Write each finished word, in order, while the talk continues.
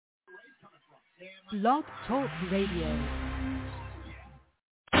Blog Talk Radio.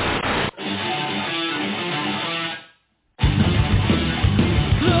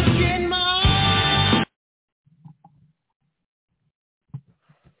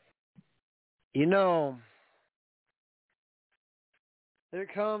 You know, there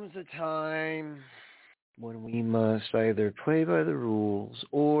comes a time when we must either play by the rules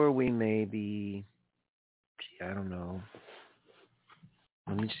or we may be, I don't know.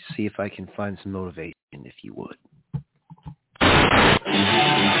 Let me just see if I can find some motivation, if you would.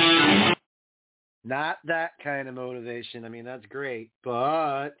 Not that kind of motivation. I mean, that's great.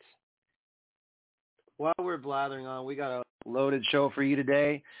 But while we're blathering on, we got a loaded show for you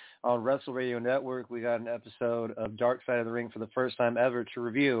today. On Wrestle Radio Network, we got an episode of Dark Side of the Ring for the first time ever to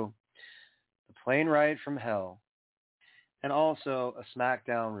review. The Plane Ride from Hell. And also a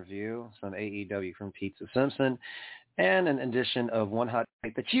SmackDown review, some AEW from Pizza Simpson, and an edition of One Hot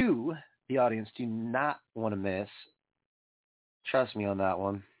Take that you, the audience, do not want to miss. Trust me on that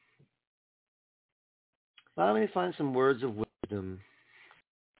one. Let me find some words of wisdom.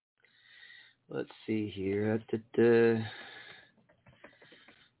 Let's see here.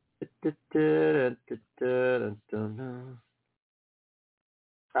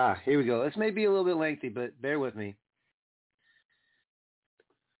 Here we go. This may be a little bit lengthy, but bear with me.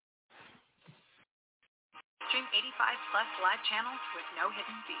 Stream 85+ live channels with no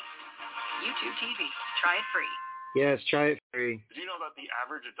hidden fees. YouTube TV. Try it free. Yes, try it free. Did you know that the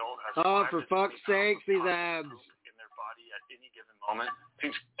average adult has for fuck's sake, these abs in their body at any given moment?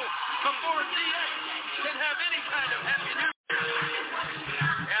 Before DX can have any kind of happy new year.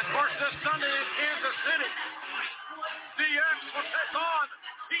 And first this Sunday in Kansas City, DX will take on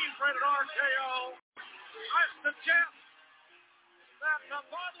Team Rated RKO. I suggest that the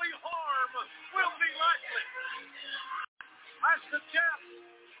bodily harm will be likely. I suggest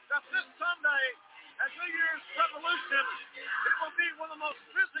that this Sunday at New Year's Revolution, it will be one of the most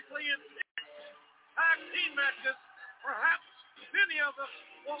physically intense tag team matches perhaps many of us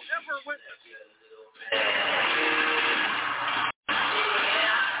will ever witness.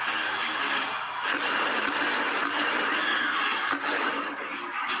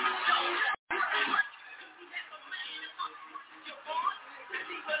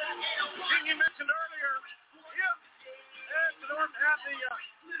 You mentioned earlier, if Ed Norton had the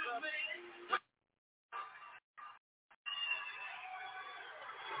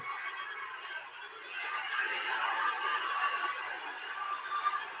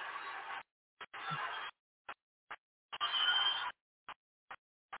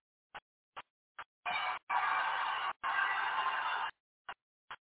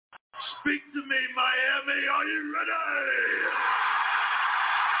Speak to me, Miami. Are you ready?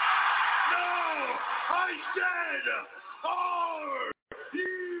 No! I said, are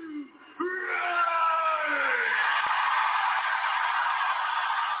you ready?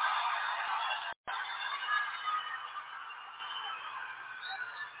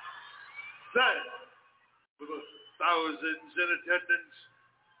 That, for the thousands in attendance,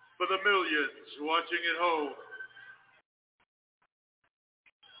 for the millions watching at home,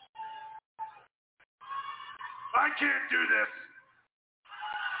 I can't do this.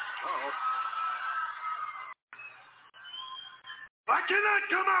 Uh-oh. I cannot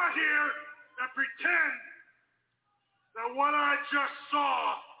come out here and pretend that what I just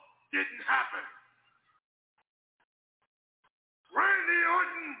saw didn't happen. Randy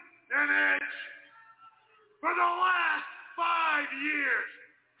Orton and Edge, for the last 5 years,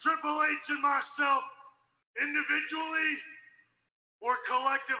 Triple H and myself, individually or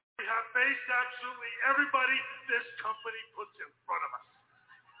collectively, have faced absolutely everybody this company puts in front of us.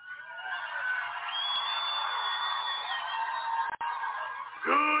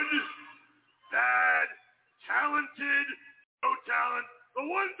 Good, bad, talented, no talent. The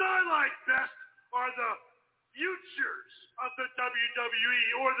ones I like best are the futures of the WWE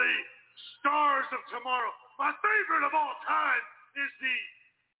or the stars of tomorrow. My favorite of all time is the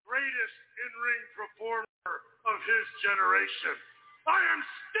greatest in-ring performer of his generation. I am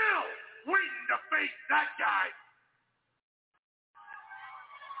still waiting to face that guy.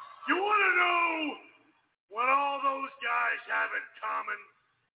 You want to know what all those guys have in common?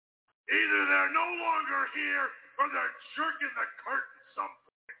 Either they're no longer here or they're jerking the curtain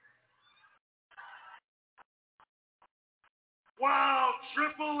someplace. While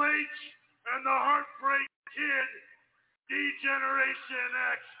Triple H and the Heartbreak Kid, D-Generation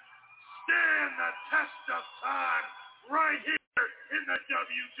X, stand the test of time right here in the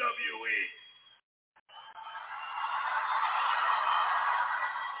WWE.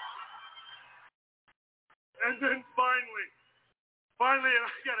 And then finally, and I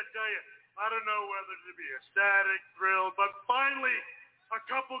gotta tell you, I don't know whether to be ecstatic, thrilled, but finally a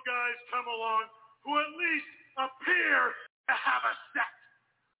couple guys come along who at least appear to have a set.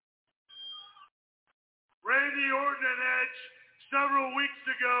 Randy Orton and Edge, several weeks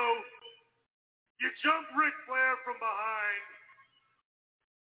ago, you jump Ric Flair from behind.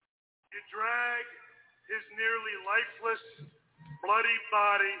 You drag his nearly lifeless, bloody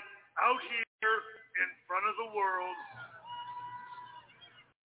body out here in front of the world.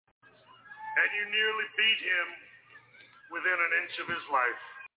 And you nearly beat him within an inch of his life.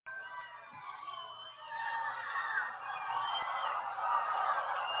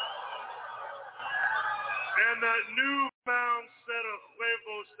 And that newfound set of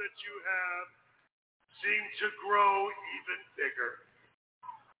huevos that you have seem to grow even bigger.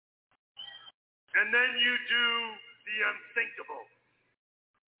 And then you do the unthinkable.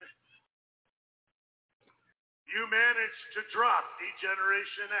 You manage to drop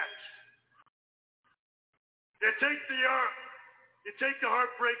D-Generation X. You take the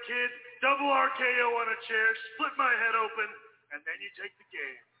Heartbreak Kid, double RKO on a chair, split my head open, and then you take the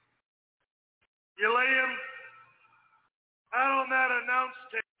game. You lay him out on that announce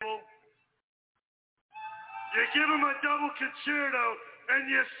table. You give him a double concerto, and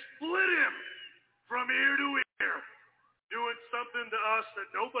you split him from ear to ear, doing something to us that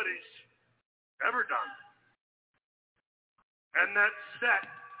nobody's ever done. And that set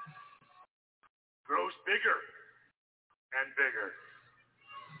grows bigger and bigger.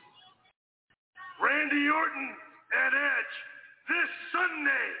 Randy Orton and Edge, this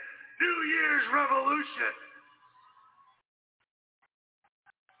Sunday, New Year's Revolution.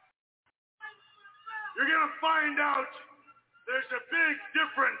 You're going to find out there's a big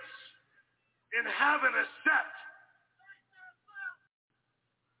difference in having a set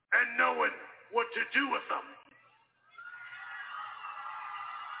and knowing what to do with them.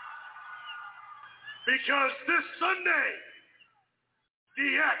 Because this Sunday,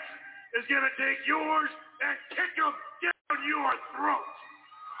 DX is going to take yours and kick them down your throat.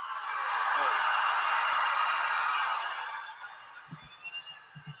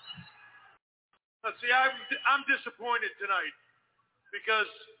 Let's see, I'm disappointed tonight because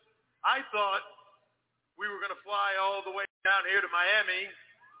I thought we were going to fly all the way down here to Miami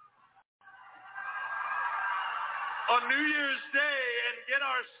on New Year's Day and get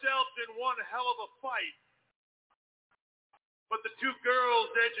ourselves in one hell of a fight. But the two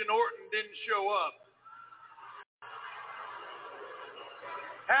girls, Edge and Orton, didn't show up.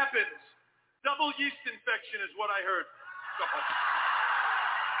 Happens. Double yeast infection is what I heard.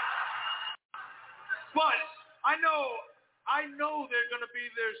 But I know they're going to be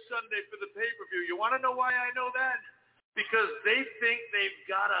there Sunday for the pay-per-view. You want to know why I know that? Because they think they've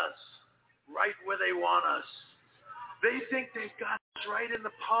got us right where they want us. They think they've got us right in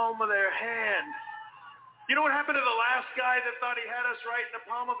the palm of their hand. You know what happened to the last guy that thought he had us right in the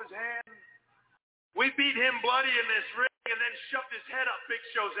palm of his hand? We beat him bloody in this ring and then shoved his head up Big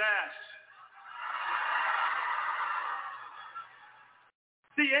Show's ass.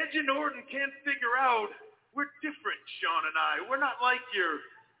 See, Edge and Orton can't figure out we're different, Sean and I. We're not like your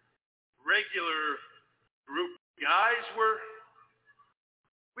regular group guys.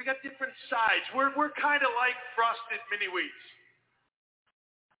 We got different sides. We're kind of like frosted mini-wheats.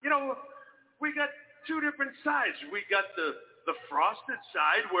 You know, we got two different sides. We got the frosted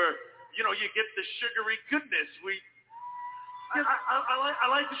side where, you know, you get the sugary goodness. I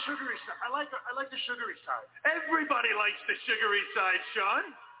like the sugary side. I like the sugary side. Everybody likes the sugary side, Sean.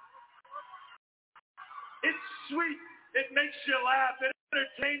 It's sweet. It makes you laugh. It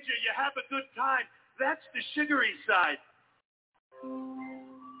entertains you. You have a good time. That's the sugary side.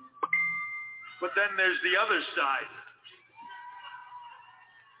 But then there's the other side.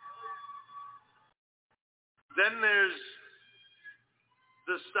 Then there's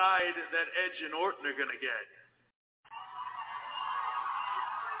the side that Edge and Orton are going to get.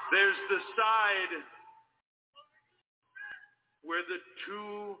 There's the side where the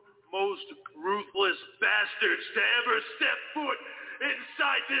two most ruthless bastards to ever step foot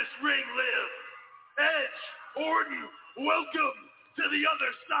inside this ring live. Edge, Orton, welcome to the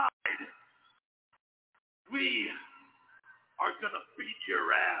other side. We are going to beat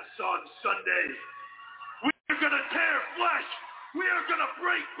your ass on Sunday. We are going to tear flesh. We are going to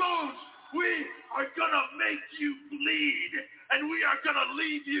break bones. We are going to make you bleed. And we are going to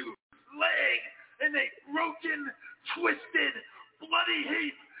leave you laying in a broken, twisted, bloody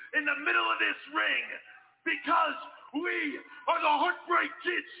heap in the middle of this ring. Because we are the Heartbreak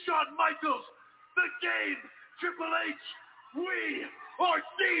Kid, Shawn Michaels, the Game, Triple H. We are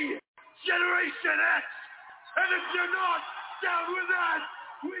D-Generation X. And if you're not down with that,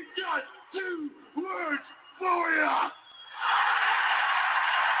 we got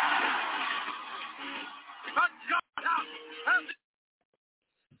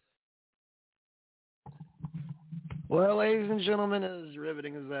Well, ladies and gentlemen, as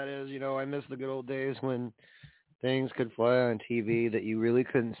riveting as that is, I miss the good old days when things could fly on TV that you really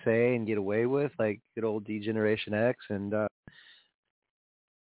couldn't say and get away with, like good old D-Generation X. And,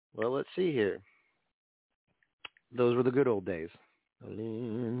 well, let's see here. Those were the good old days.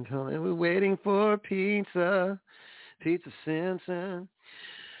 We're waiting for pizza Simpson.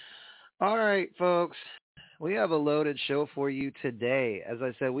 All right, folks. We have a loaded show for you today. As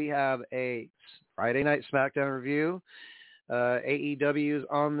I said, we have a Friday Night SmackDown review. AEW is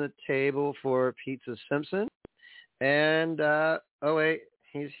on the table for Pizza Simpson. And, oh, wait,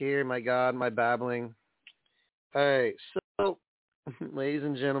 he's here. My God, my babbling. All right, so, ladies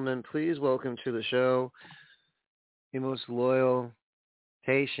and gentlemen, please welcome to the show the most loyal,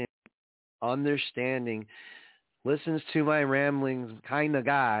 patient, understanding, listens to my ramblings kind of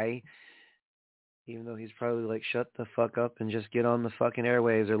guy, even though he's probably like, shut the fuck up and just get on the fucking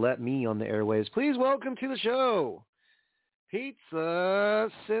airwaves or let me on the airwaves. Please welcome to the show, Pizza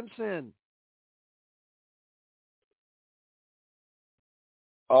Simpson.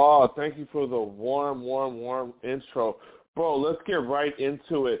 Oh, thank you for the warm intro. Bro, let's get right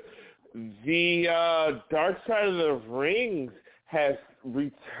into it. The Dark Side of the Ring has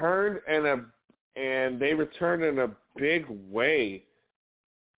returned and they returned in a big way.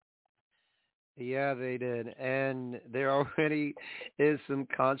 Yeah, they did. And there already is some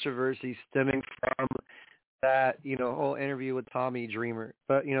controversy stemming from that, whole interview with Tommy Dreamer.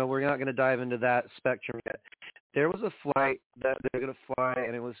 But, we're not going to dive into that spectrum yet. There was a flight that they're going to fly,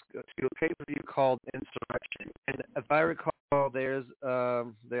 and it was to a pay-per-view called Insurrection. And if I recall, they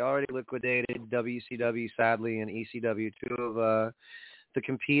already liquidated WCW, sadly, and ECW, two of the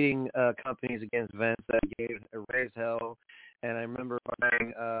competing companies against Vince that gave a raised hell. And I remember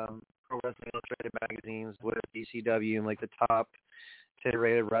buying Pro Wrestling Illustrated magazines with ECW and like the top 10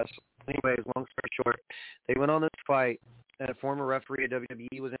 rated wrestlers. Anyways, long story short, they went on this fight, and a former referee at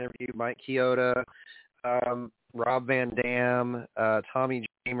WWE was interviewed, Mike Chioda, Rob Van Dam, Tommy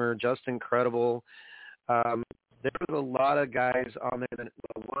Dreamer, Justin Credible. There was a lot of guys on there.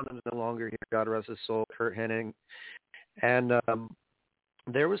 One of them is no longer here, God rest his soul, Kurt Hennig. And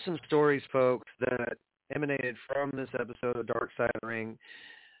there were some stories, folks, that emanated from this episode of Dark Side of the Ring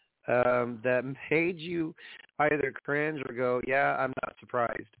that made you either cringe or go, yeah, I'm not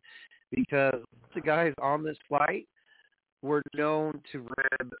surprised. Because the guys on this flight were known to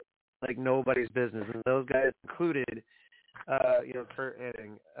rib like nobody's business. And those guys included, Kurt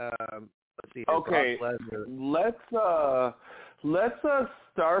Hennig. Let's see. Okay, let's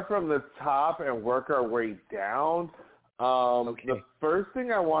start from the top and work our way down. Okay. The first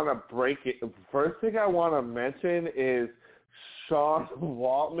thing I want to mention is Sean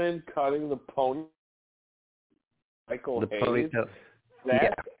Waltman cutting the pony. Michael Hayes. Ponytail.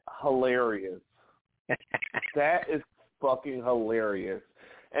 That's hilarious. That is fucking hilarious.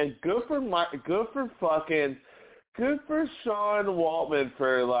 And good for Sean Waltman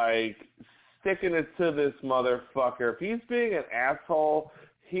for like sticking it to this motherfucker. If he's being an asshole,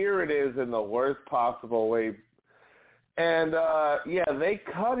 here it is in the worst possible way. And they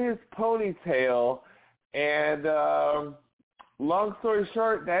cut his ponytail, and long story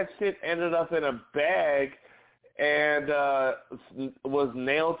short, that shit ended up in a bag and was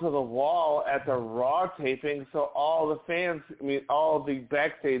nailed to the wall at the Raw taping, so all the fans, all the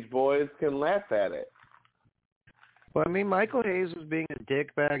backstage boys can laugh at it. Well, Michael Hayes was being a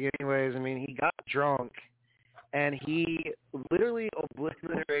dickbag anyways. He got drunk, and he literally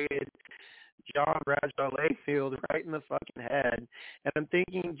obliterated John Bradshaw Layfield right in the fucking head. And I'm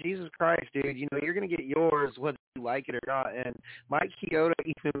thinking, Jesus Christ, dude, you're going to get yours whether you like it or not. And Mike Chioda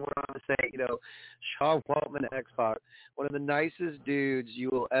even went on to say, Sean Waltman, X-Pac, one of the nicest dudes you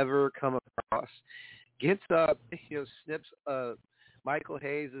will ever come across, gets up, snips Michael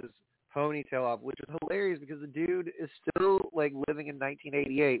Hayes' ponytail off, which is hilarious because the dude is still like living in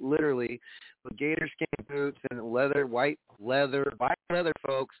 1988, literally, with gator skin boots and white leather,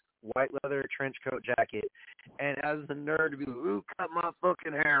 folks, white leather trench coat jacket, and has the nerve to be like, ooh, cut my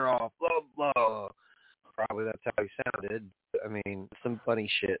fucking hair off, blah, blah. Probably that's how he sounded. Some funny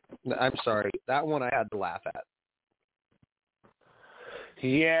shit. I'm sorry. That one I had to laugh at.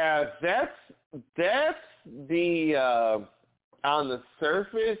 Yeah, that's the, on the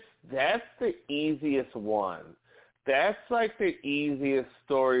surface, that's the easiest one. That's like the easiest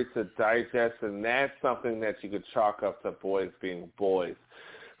story to digest, and that's something that you could chalk up to boys being boys.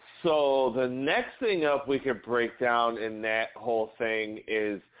 So the next thing up we could break down in that whole thing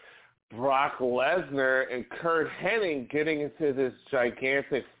is Brock Lesnar and Kurt Hennig getting into this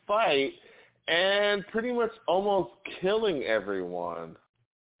gigantic fight and pretty much almost killing everyone.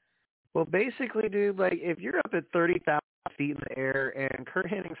 Well, basically, dude, like, if you're up at 30,000 feet in the air, and Kurt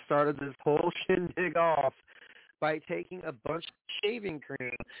Hennig started this whole shindig off by taking a bunch of shaving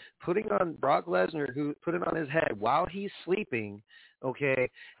cream, putting on Brock Lesnar, who put it on his head while he's sleeping, okay?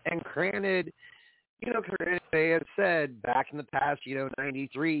 And granted, you know, Kurt Hennig had said back in the past, you know,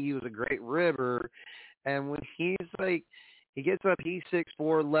 93, he was a great ribber, and when he's like, he gets up, he's 6'4",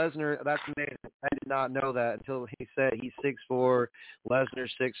 Lesnar, that's amazing. I did not know that until he said he's 6'4", Lesnar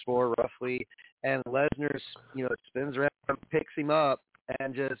 6'4", roughly, and Lesnar, you know, spins around, picks him up,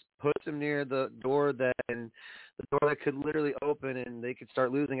 and just puts him near the door that could literally open and they could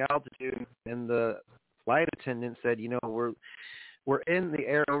start losing altitude. And the flight attendant said, you know, we're in the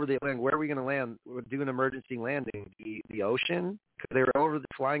air over the Atlantic. Where are we going to land? We're doing an emergency landing. The ocean? Because they were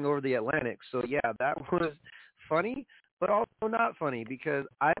flying over the Atlantic. So yeah, that was funny, but also not funny, because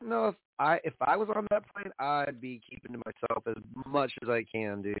I don't know if I was on that plane, I'd be keeping to myself as much as I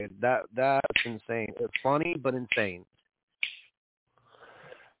can, dude. That's insane. It's funny, but insane.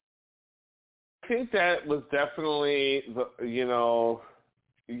 I think that was definitely before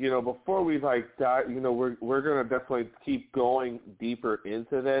we dive, we're gonna definitely keep going deeper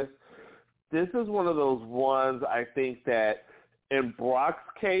into this. This is one of those ones I think that in Brock's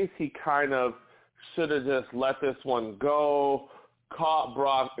case, he kind of should have just let this one go, caught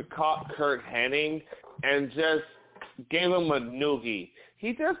Kurt Hennig, and just gave him a noogie.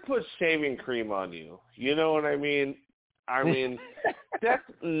 He just put shaving cream on you. You know what I mean? That's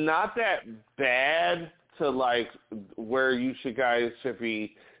not that bad to where you guys should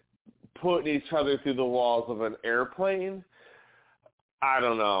be putting each other through the walls of an airplane. I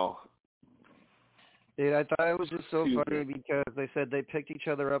don't know. Dude, I thought it was just so funny because they said they picked each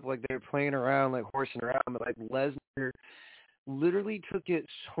other up like they were playing around, like horsing around, but Lesnar literally took it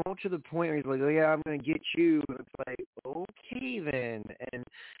so to the point where he's like, oh yeah, I'm going to get you. And it's like, okay then. And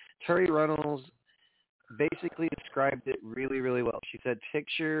Terry Runnels basically described it really, really well. She said,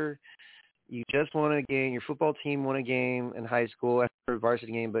 picture you just won a game, your football team won a game in high school after a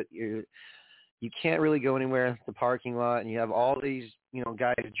varsity game, but you can't really go anywhere in the parking lot, and you have all these,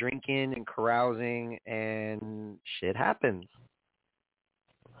 guys drinking and carousing, and shit happens.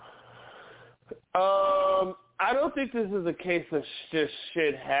 I don't think this is a case of just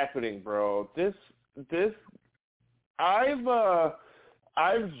shit happening, bro. I've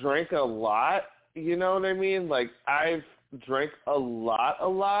drank a lot, you know what I mean? I've drank a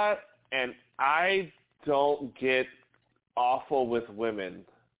lot, and I don't get awful with women.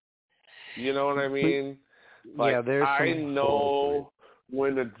 You know what I mean? I know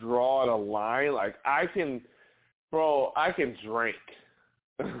when to draw the line. I can drink.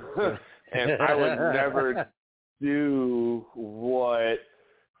 And I would never do what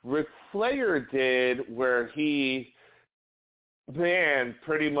Ric Flair did, where he,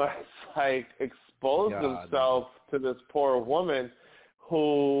 pretty much exposed himself to this poor woman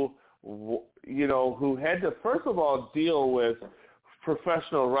who had to, first of all, deal with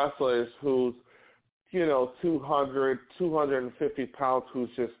professional wrestlers who's, 200, 250 pounds, who's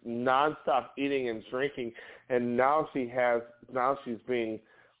just nonstop eating and drinking, and now she's being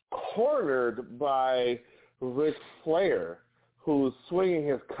cornered by Ric Flair, who's swinging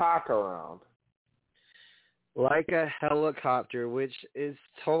his cock around like a helicopter, which is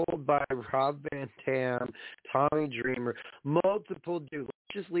told by Rob Van Dam, Tommy Dreamer, multiple dudes.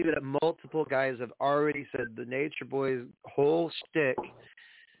 Let's just leave it at multiple guys have already said the Nature Boys' whole shtick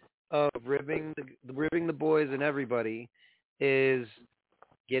of ribbing the boys and everybody is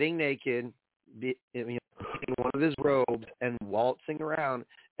getting naked, taking one of his robes and waltzing around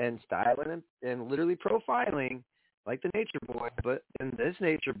and styling and literally profiling like the Nature Boy, but in this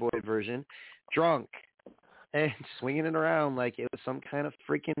Nature Boy version, drunk and swinging it around like it was some kind of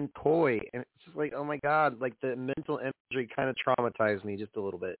freaking toy. And it's just like, oh my God, the mental imagery kind of traumatized me just a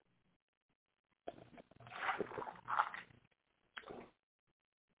little bit.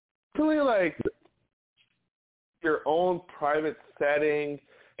 Really your own private setting,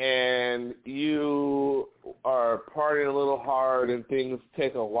 and you are partying a little hard and things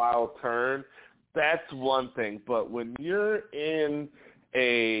take a wild turn, that's one thing. But when you're in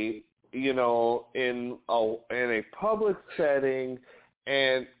a in a public setting,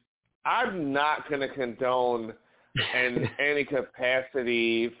 and I'm not going to condone in any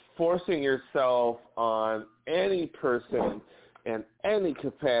capacity forcing yourself on any person in any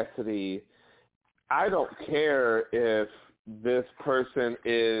capacity. I don't care if this person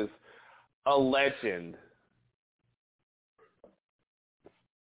is a legend.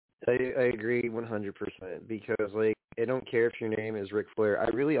 I agree 100% because, I don't care if your name is Ric Flair. I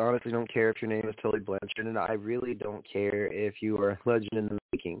really honestly don't care if your name is Tully Blanchard, and I really don't care if you are a legend in the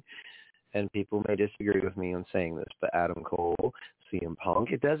making. and people may disagree with me on saying this, but Adam Cole, CM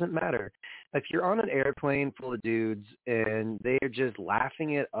Punk, it doesn't matter. If you're on an airplane full of dudes and they're just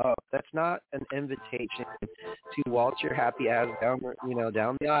laughing it up, that's not an invitation to waltz your happy ass down,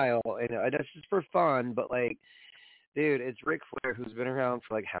 down the aisle. And that's just for fun, but like, dude, it's Ric Flair, who's been around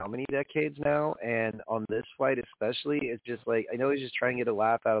for like how many decades now, and on this fight especially, it's just like, I know he's just trying to get a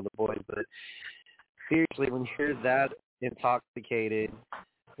laugh out of the boys, but seriously, when you're that intoxicated,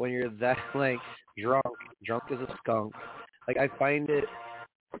 when you're that like drunk as a skunk, like I find it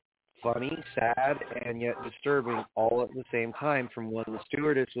funny, sad, and yet disturbing all at the same time. From when the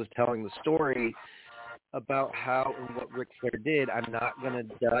stewardess was telling the story about how and what Ric Flair did, I'm not going to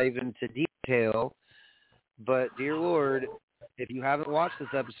dive into detail, but dear Lord, if you haven't watched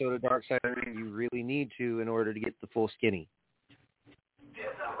this episode of Dark Side of the Ring, you really need to in order to get the full skinny.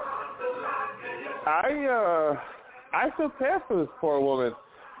 I feel bad for this poor woman.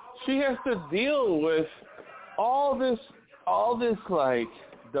 She has to deal with all this like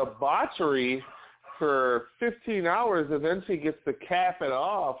debauchery for 15 hours, and then she gets to cap it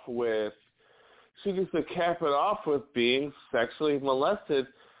off with being sexually molested,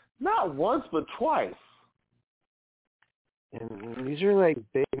 not once but twice. And these are like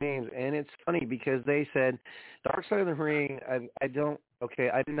big names, and it's funny because they said Dark Side of the Ring. I did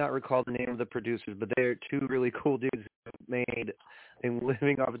not recall the name of the producers, but they're two really cool dudes who made a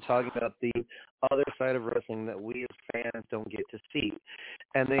living off of talking about the other side of wrestling that we as fans don't get to see.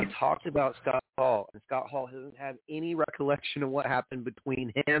 And they talked about Scott Hall, and Scott Hall hasn't had any recollection of what happened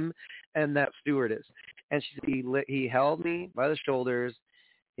between him and that stewardess. And he held me by the shoulders.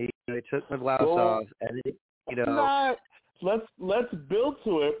 He took my blouse off, and Let's build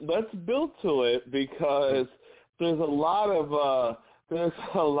to it. Let's build to it because there's a lot of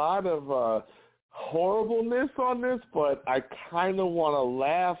horribleness on this, but I kind of want to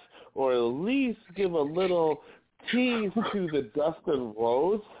laugh or at least give a little tease to the Dustin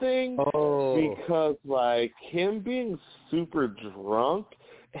Rhodes thing because like him being super drunk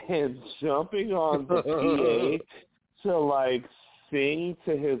and jumping on the PA to like sing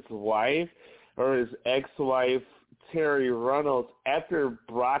to his wife or his ex-wife Terry Runnels after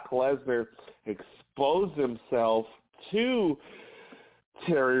Brock Lesnar exposed himself to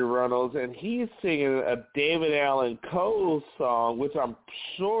Terry Runnels, and he's singing a David Allan Coe song, which I'm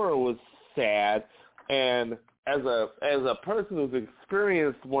sure was sad. And as a person who's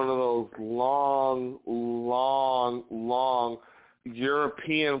experienced one of those long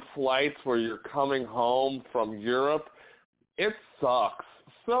European flights where you're coming home from Europe, it sucks.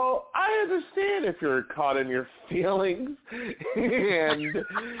 So I understand if you're caught in your feelings and,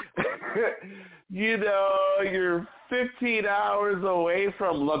 you're 15 hours away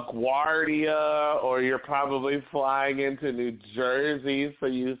from LaGuardia or you're probably flying into New Jersey, so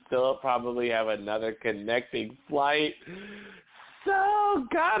you still probably have another connecting flight. So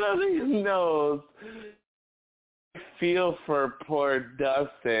God only knows. I feel for poor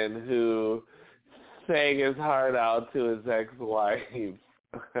Dustin who sang his heart out to his ex-wife.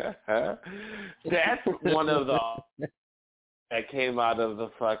 That's one of the that came out of the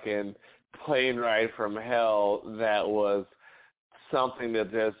fucking plane ride from hell that was something to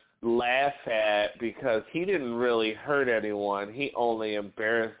just laugh at because he didn't really hurt anyone. He only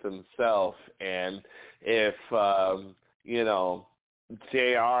embarrassed himself. And if,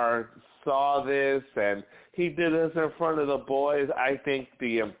 JR saw this and he did this in front of the boys, I think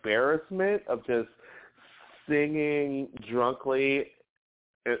the embarrassment of just singing drunkly,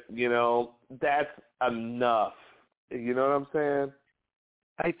 that's enough. You know what I'm saying?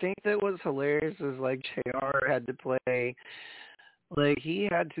 I think that what's hilarious is like JR had to play, like he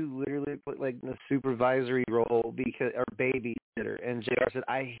had to literally put like the supervisory role or babysitter, and JR said,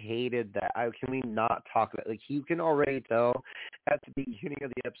 I hated that. Can we not talk about, like you can already tell at the beginning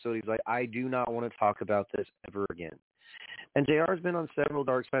of the episode, he's like, I do not want to talk about this ever again. And JR's been on several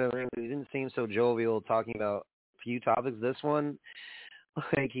Dark Side of the Ring, but he didn't seem so jovial talking about a few topics. This one,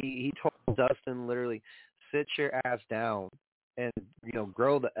 like he told Dustin literally, sit your ass down and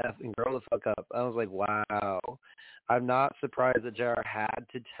grow the fuck up. I was like, wow. I'm not surprised that JR had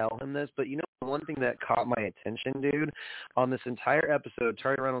to tell him this, but one thing that caught my attention, dude, on this entire episode,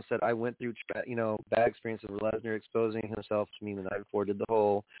 Terry Reynolds said, I went through bad experience of Lesnar exposing himself to me the night before, did the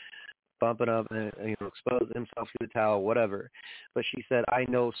whole bumping up and exposed himself to the towel, whatever. But she said, I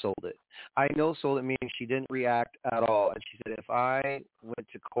no-sold it. I no-sold it, meaning she didn't react at all. And she said, if I went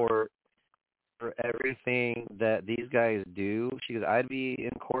to court for everything that these guys do, she goes, I'd be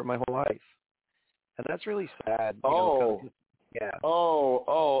in court my whole life. And that's really sad. Yeah. Oh.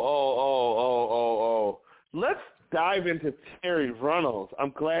 Let's dive into Terry Runnels.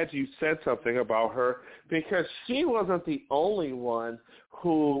 I'm glad you said something about her because she wasn't the only one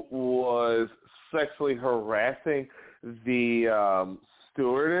who was sexually harassing the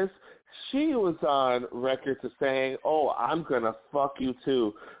stewardess. She was on record to saying, "Oh, I'm going to fuck you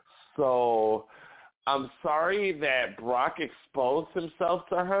too." So I'm sorry that Brock exposed himself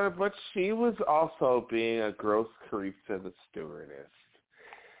to her, but she was also being a gross creep to the stewardess.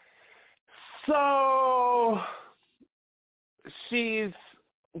 So she's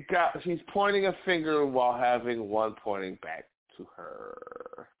pointing a finger while having one pointing back to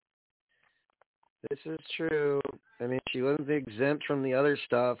her. This is true. I mean, she wasn't exempt from the other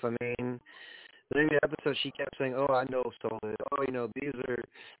stuff. I mean, during the episode, she kept saying, "Oh, I know Solid. Oh, this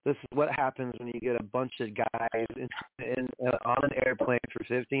is what happens when you get a bunch of guys on an airplane for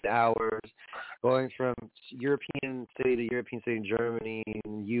 15 hours, going from European city to European city in Germany,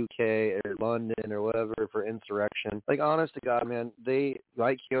 UK, or London, or whatever for insurrection." Like, honest to God, man, they,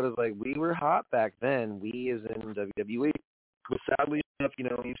 like Kyoto's like, we were hot back then. We as in WWE. But sadly enough,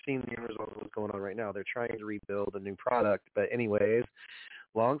 you've seen the results of what's going on right now. They're trying to rebuild a new product. But anyways,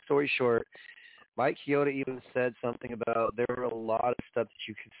 long story short, Mike Chioda even said something about there were a lot of stuff that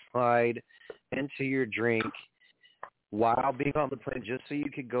you could slide into your drink while being on the plane just so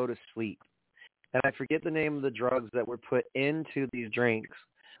you could go to sleep. And I forget the name of the drugs that were put into these drinks.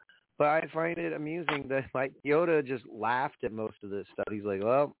 But I find it amusing that Mike Chioda just laughed at most of this stuff. He's like,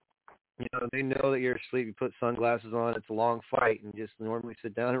 well, they know that you're asleep. You put sunglasses on. It's a long flight and just normally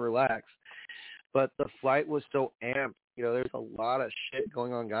sit down and relax. But the flight was so amped. There's a lot of shit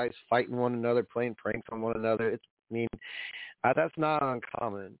going on, guys fighting one another, playing pranks on one another. That's not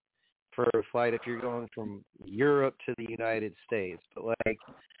uncommon for a flight if you're going from Europe to the United States. But,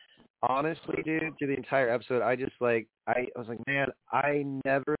 honestly, dude, through the entire episode, I was like, man, I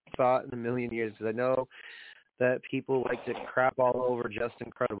never thought in a million years, because I know that people like to crap all over Just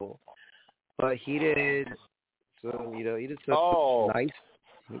Incredible. But he did, he did such nice.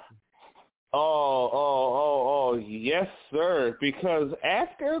 Oh, yes, sir. Because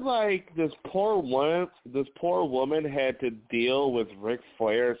after this poor woman had to deal with Ric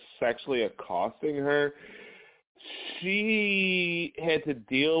Flair sexually accosting her, she had to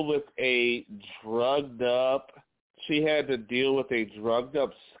deal with a drugged up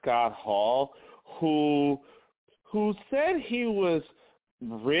Scott Hall who said he was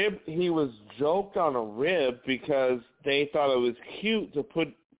joked on a rib because they thought it was cute to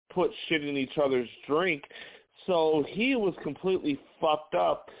put shit in each other's drink. So he was completely fucked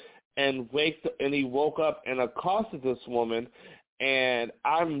up and he woke up and accosted this woman. And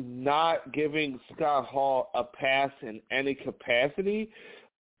I'm not giving Scott Hall a pass in any capacity,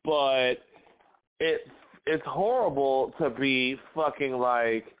 but it's horrible to be fucking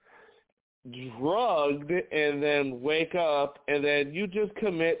drugged and then wake up and then you just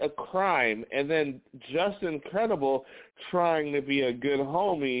commit a crime, and then Just Incredible, trying to be a good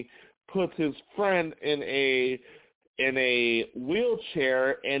homie, puts his friend in a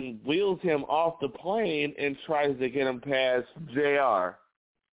wheelchair and wheels him off the plane and tries to get him past JR.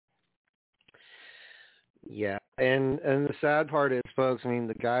 Yeah, and the sad part is, folks,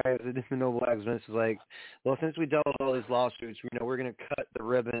 the guy at the Noble Accidents is like, well, since we dealt with all these lawsuits, we're going to cut the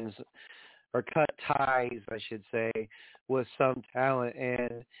ribbons, or cut ties, I should say, with some talent.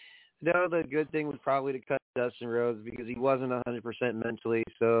 And the good thing was probably to cut Dustin Rhodes because he wasn't 100% mentally.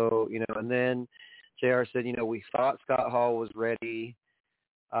 So, and then JR said, we thought Scott Hall was ready,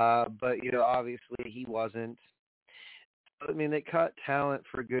 but, obviously he wasn't. They cut talent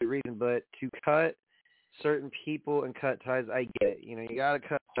for good reason, but to cut certain people and cut ties, I get it. You got to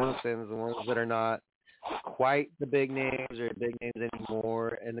cut those things, the ones that are not quite the big names or big names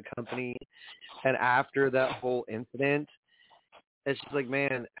anymore in the company. And after that whole incident, it's just like,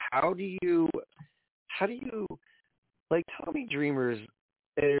 man, how do you Tommy Dreamer's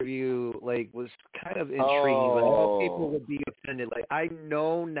interview was kind of intriguing, but all people would be offended. I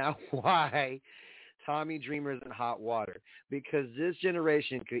know now why Tommy Dreamer's in hot water, because this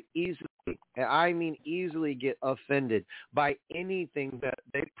generation could easily get offended by anything that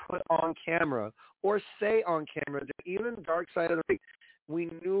they put on camera or say on camera. Even Dark Side of the Ring, we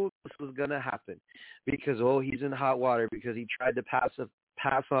knew this was going to happen because, he's in hot water because he tried to pass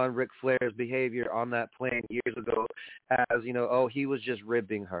on Ric Flair's behavior on that plane years ago as, he was just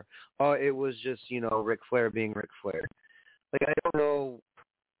ribbing her. Oh, it was just, Ric Flair being Ric Flair. I don't know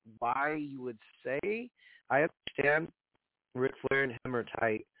why you would say. I understand Ric Flair and him are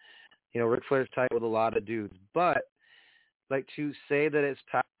tight. Ric Flair's tight with a lot of dudes. But, to say that it's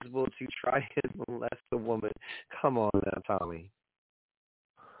possible to try and molest a woman, come on now, Tommy.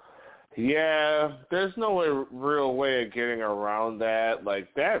 Yeah, there's no real way of getting around that.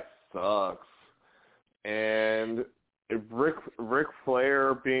 Like, that sucks. And Ric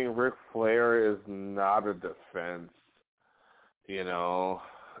Flair being Ric Flair is not a defense, you know.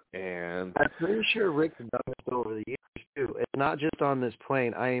 And I'm pretty sure Rick's done this over the years too. It's not just on this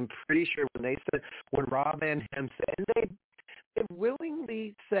plane. I am pretty sure when Rob Van Dam said, and they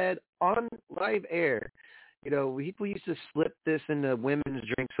willingly said on live air, you know, people used to slip this into women's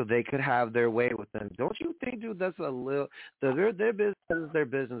drinks so they could have their way with them. Don't you think, dude, that's a little, their business is their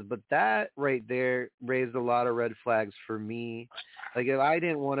business, but that right there raised a lot of red flags for me. Like, if I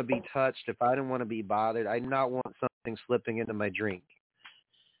didn't want to be touched, if I didn't want to be bothered, I did not want something slipping into my drink.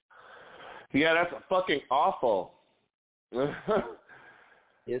 Yeah, that's fucking awful.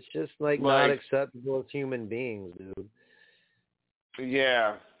 It's just, like, not acceptable as human beings, dude.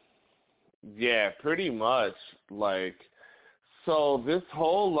 Yeah. Yeah, pretty much. Like, so this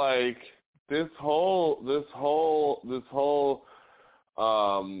whole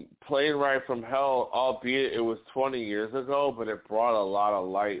plane ride from hell, albeit it was 20 years ago, but it brought a lot of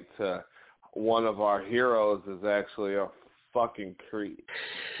light to one of our heroes is actually a fucking creep.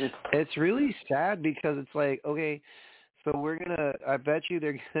 It's really sad because it's like, okay, so I bet you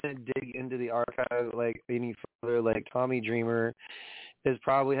they're gonna dig into the archive like any further. Like, Tommy Dreamer has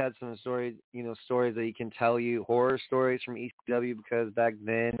probably had some stories that he can tell you, horror stories from ECW, because back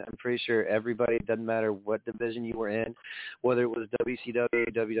then, I'm pretty sure everybody, it doesn't matter what division you were in, whether it was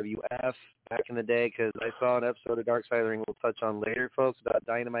WCW, WWF back in the day, because I saw an episode of Dark Side of the Ring we'll touch on later, folks, about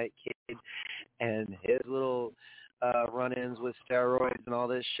Dynamite Kid and his little run-ins with steroids and all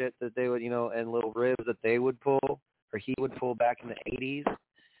this shit that they would, and little ribs that they would pull, or he would pull back in the 80s.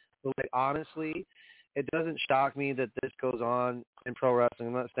 But, like, honestly, it doesn't shock me that this goes on in pro wrestling.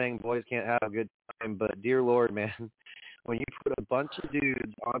 I'm not saying boys can't have a good time, but dear Lord, man, when you put a bunch of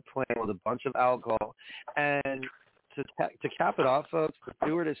dudes on a plane with a bunch of alcohol, and to cap it off, folks, the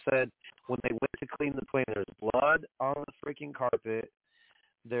stewardess said when they went to clean the plane, there's blood on the freaking carpet.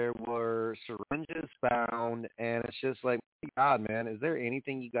 There were syringes found, and it's just like, God, man, is there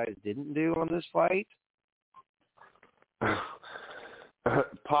anything you guys didn't do on this flight?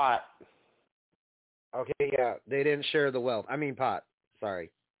 Pot. Okay, yeah, they didn't share the wealth. I mean, pot. Sorry.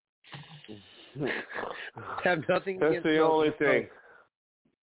 Have nothing. That's the only thing.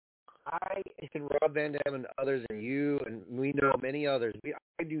 I and Rob Van Dam and others, and you, and we know many others.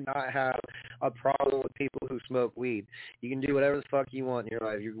 I do not have a problem with people who smoke weed. You can do whatever the fuck you want in your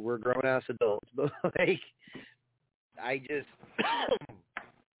life. We're grown ass adults, but like, I just,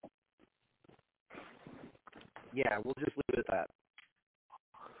 yeah, we'll just leave it at that.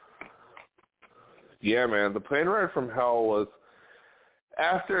 Yeah, man, the plane ride from hell was,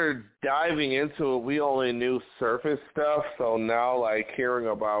 after diving into it, we only knew surface stuff, so now, like, hearing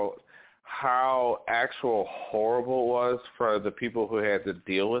about how actual horrible it was for the people who had to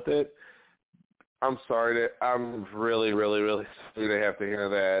deal with it, I'm really, really, really sorry to have to hear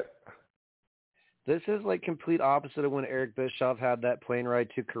that. This is like complete opposite of when Eric Bischoff had that plane ride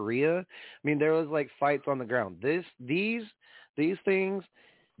to Korea. I mean, there was like fights on the ground. These things,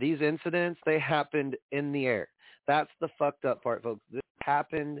 these incidents, they happened in the air. That's the fucked up part, folks. This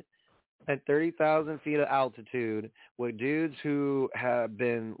happened at 30,000 feet of altitude with dudes who have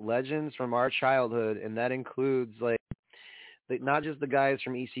been legends from our childhood, and that includes like not just the guys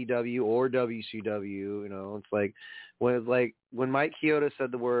from ECW or WCW. You know, it's like when Mike Chioda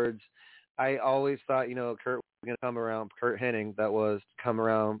said the words, I always thought, Kurt was going to come around, Kurt Hennig, that was to come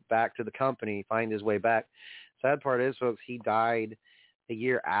around back to the company, find his way back. Sad part is, folks, he died a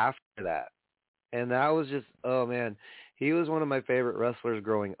year after that. And that was just, oh, man, he was one of my favorite wrestlers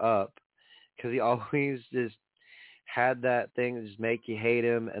growing up because he always just had that thing that just make you hate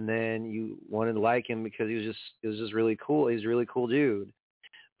him, and then you wanted to like him because it was just really cool. He's a really cool dude.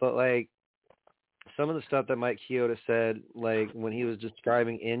 But, like, some of the stuff that Mike Chioda said, like when he was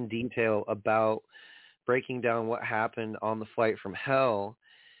describing in detail about breaking down what happened on the flight from hell,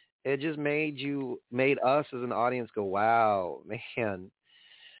 it just made us as an audience go, wow, man,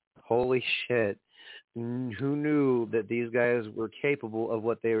 holy shit. Who knew that these guys were capable of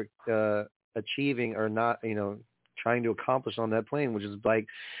what they were achieving or not, trying to accomplish on that plane, which is like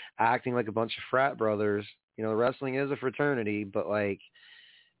acting like a bunch of frat brothers. Wrestling is a fraternity, but like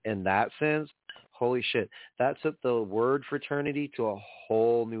in that sense, holy shit, that took the word fraternity to a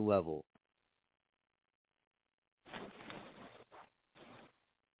whole new level.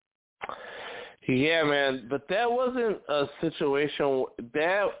 Yeah, man, but that wasn't a situation.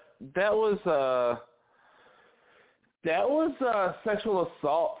 That was sexual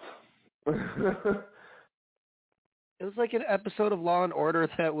assault. it was like an episode of Law and Order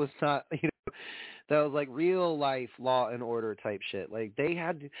that was not, that was like real life Law and Order type shit. Like they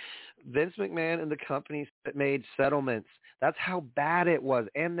had Vince McMahon and the companies that made settlements. That's how bad it was.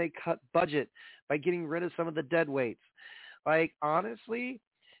 And they cut budget by getting rid of some of the dead weights. Like, honestly,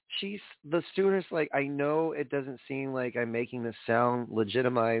 the stewardess, like, I know it doesn't seem like I'm making this sound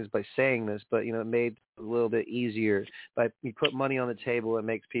legitimized by saying this, but, it made it a little bit easier. But you put money on the table, it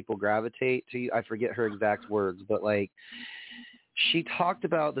makes people gravitate to you. I forget her exact words, but, like, she talked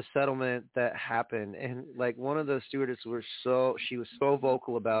about the settlement that happened. And, like, one of the stewardesses she was so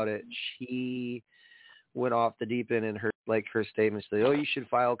vocal about it. She went off the deep end in her statements. Like, oh, you should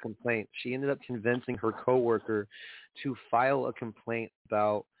file a complaint. She ended up convincing her coworker to file a complaint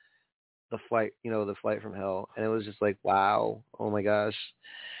about the flight, the flight from hell. And it was just like, wow, oh my gosh.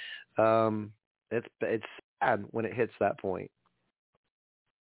 It's sad when it hits that point.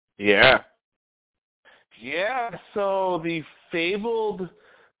 Yeah. Yeah, so the fabled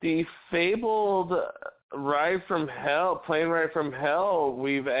ride from hell, plane ride from hell,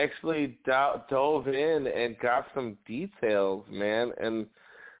 we've actually dove in and got some details, man, and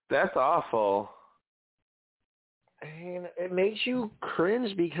that's awful. And it makes you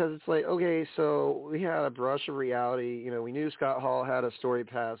cringe because it's like, okay, so we had a brush of reality. We knew Scott Hall had a story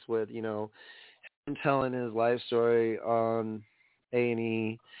pass with, him telling his life story on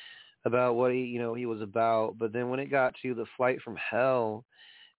A&E about what he was about. But then when it got to the flight from hell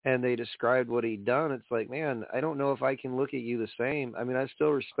and they described what he'd done, it's like, man, I don't know if I can look at you the same. I mean, I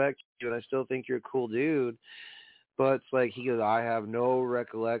still respect you and I still think you're a cool dude. But it's like, he goes, I have no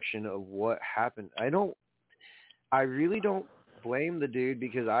recollection of what happened. I really don't blame the dude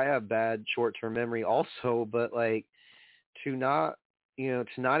because I have bad short-term memory also, but like to not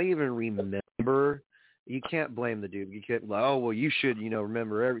even remember, you can't blame the dude. You can't, oh, well, you should,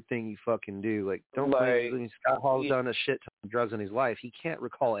 remember everything you fucking do. Like, don't blame Scott Hall's done a shit ton of drugs in his life. He can't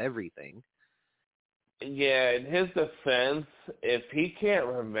recall everything. Yeah, in his defense, if he can't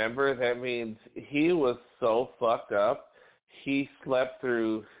remember, that means he was so fucked up, he slept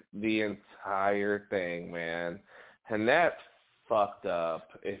through the entire thing, man. And that's fucked up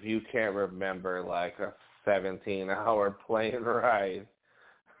if you can't remember like a 17-hour plane ride.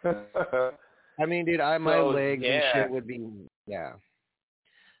 I mean, dude, my legs and shit would be,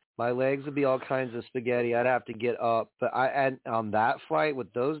 my legs would be all kinds of spaghetti. I'd have to get up. But on that flight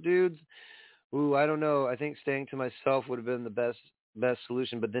with those dudes, I don't know. I think staying to myself would have been the best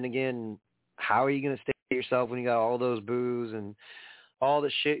solution. But then again, how are you going to stay to yourself when you got all those booze and all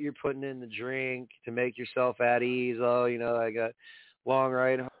the shit you're putting in the drink to make yourself at ease? Oh, I got a long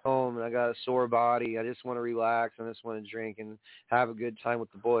ride home and I got a sore body. I just want to relax and I just want to drink and have a good time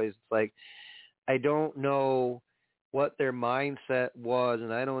with the boys. It's like, I don't know what their mindset was,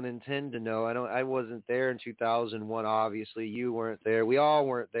 and I don't intend to know. I wasn't there in 2001, obviously. You weren't there. We all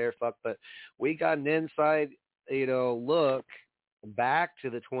weren't there, but we got an inside, look back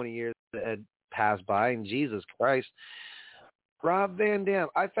to the 20 years that had passed by, and Jesus Christ. Rob Van Dam,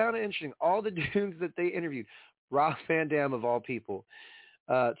 I found it interesting. All the dudes that they interviewed, Rob Van Dam of all people,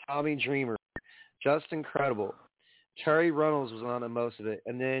 Tommy Dreamer, Just Incredible, Terry Runnels was on most of it,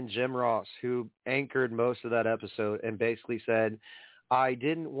 and then Jim Ross, who anchored most of that episode and basically said, I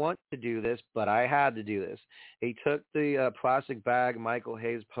didn't want to do this, but I had to do this. He took the plastic bag, Michael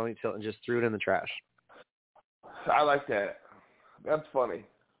Hayes ponytail, and just threw it in the trash. I like that. That's funny.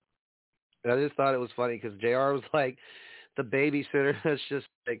 I just thought it was funny because JR was like the babysitter that's just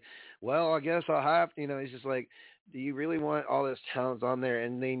like, well, I guess I'll have to, he's just like, do you really want all this talent on there?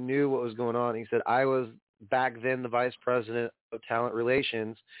 And they knew what was going on. He said, I was back then the vice president of talent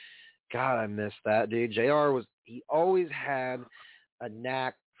relations. God, I miss that, dude. JR he always had a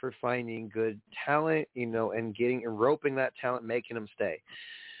knack for finding good talent, and roping that talent, making them stay.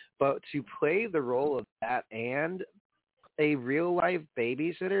 But to play the role of that and a real life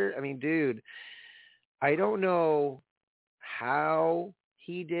babysitter, I mean, dude, I don't know how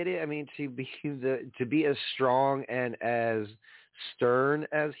he did it. I mean, to be as strong and as stern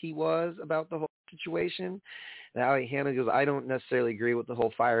as he was about the whole situation and how he handled it, goes, I don't necessarily agree with the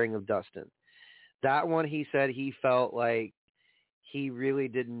whole firing of Dustin. That one, he said he felt like he really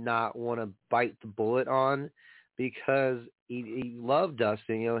did not want to bite the bullet on because he loved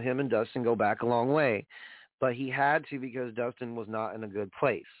Dustin. Him and Dustin go back a long way. But he had to because Dustin was not in a good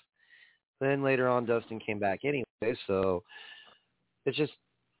place. Then later on, Dustin came back anyway. So it's just,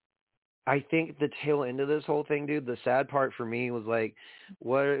 I think the tail end of this whole thing, dude, the sad part for me was like,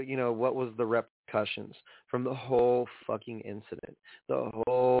 what was the repercussions from the whole fucking incident, the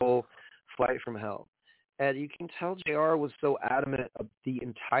whole flight from hell. And you can tell JR was so adamant of the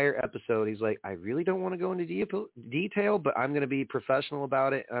entire episode. He's like, I really don't want to go into detail, but I'm going to be professional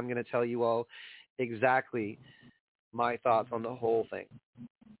about it. And I'm going to tell you all exactly my thoughts on the whole thing.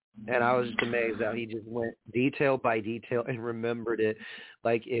 And I was just amazed that he just went detail by detail and remembered it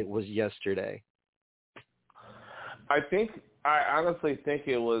like it was yesterday. I honestly think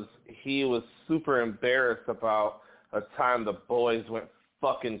he was super embarrassed about a time the boys went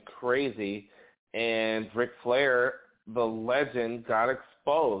fucking crazy and Ric Flair, the legend, got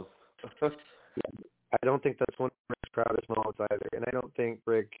exposed. I don't think that's one of Rick's proudest moments either. And I don't think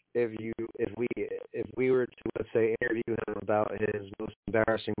Rick, if we were to, let's say, interview him about his most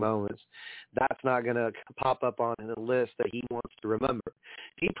embarrassing moments, that's not going to pop up on the list that he wants to remember.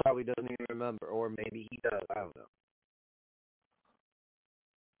 He probably doesn't even remember, or maybe he does. I don't know.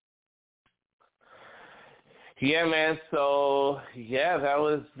 Yeah, man. So, yeah, that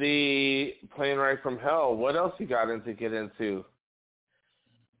was the Plane Ride from Hell. What else you got to get into?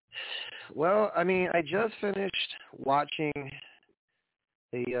 Well, I mean, I just finished watching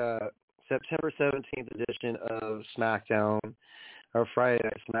the September 17th edition of SmackDown, or Friday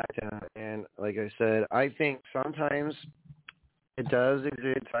Night SmackDown, and like I said, I think sometimes it does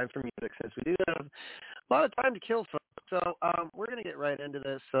exude time for music since we do have a lot of time to kill, folks. So we're going to get right into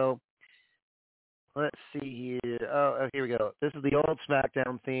this. So let's see here. Oh, here we go. This is the old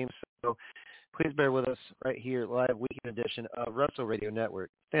SmackDown theme, so please bear with us right here, live weekend edition of Wrestle Radio Network.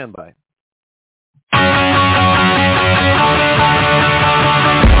 Stand by.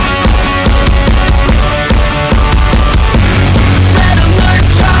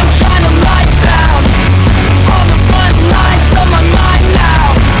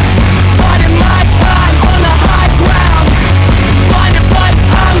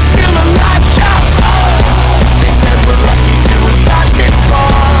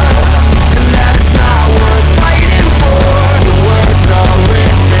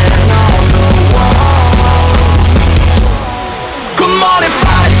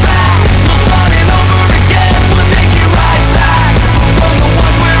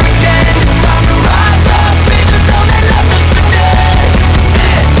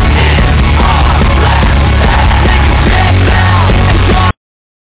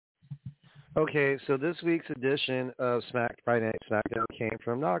 Okay, so this week's edition of Friday Night SmackDown came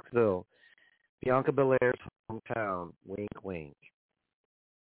from Knoxville, Bianca Belair's hometown. Wink, wink.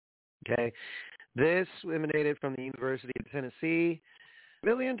 Okay, this emanated from the University of Tennessee. A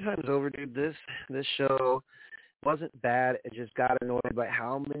million times over, dude. This show wasn't bad. It just got annoyed by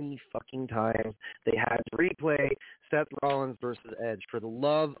how many fucking times they had to replay Seth Rollins versus Edge. For the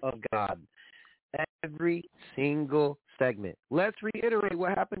love of God. Every single segment. Let's reiterate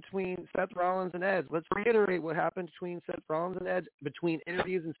what happened between Seth Rollins and Edge. Let's reiterate what happened between Seth Rollins and Edge between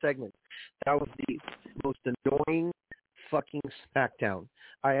interviews and segments. That was the most annoying fucking SmackDown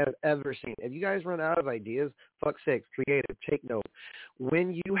I have ever seen. If you guys run out of ideas, fuck's sakes, creative, take note.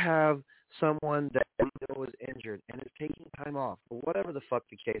 When you have someone that you know is injured and is taking time off, or whatever the fuck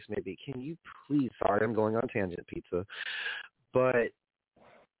the case may be, can you please, sorry, I'm going on tangent, pizza, but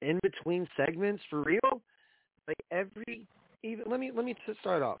in between segments, for real, like let me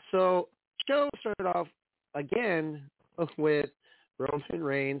start off. So, show started off again with Roman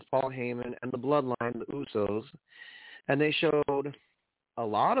Reigns, Paul Heyman, and the Bloodline, the Usos, and they showed a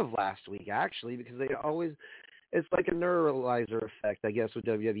lot of last week actually because it's like a neuralizer effect, I guess, with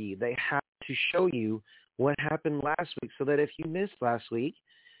WWE. They have to show you what happened last week so that if you missed last week,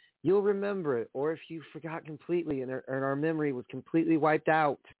 you'll remember it, or if you forgot completely and our memory was completely wiped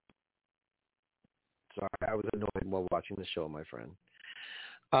out. Sorry, I was annoyed while watching the show, my friend.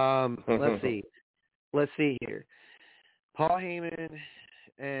 Let's see here. Paul Heyman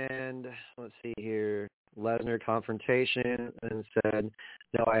and Lesnar confrontation and said,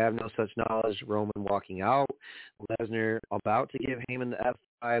 no, I have no such knowledge. Roman walking out. Lesnar about to give Heyman the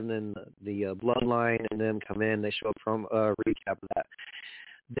F5, and then the Bloodline and them come in. They show up from a recap of that.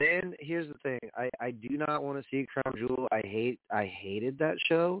 Then here's the thing. I do not want to see Crown Jewel. I hated that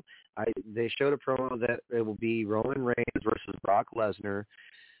show. They showed a promo that it will be Roman Reigns versus Brock Lesnar.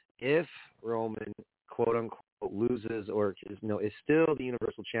 If Roman, quote unquote, loses or is still the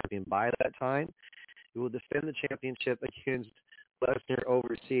Universal Champion by that time, he will defend the championship against Lesnar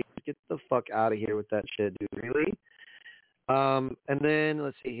overseas. Get the fuck out of here with that shit, dude. Really? And then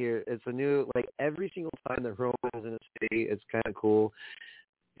let's see here. It's a new, like, every single time that Roman is in a city, it's kind of cool.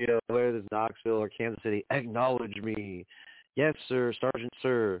 You know, whether it's Knoxville or Kansas City, acknowledge me. Yes, sir, Sergeant,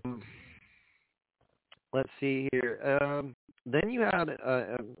 sir. Let's see here. Then you had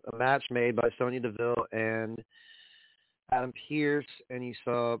a match made by Sonya Deville and Adam Pearce, and you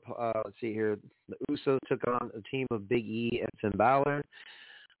saw, let's see here, the Usos took on a team of Big E and Finn Balor.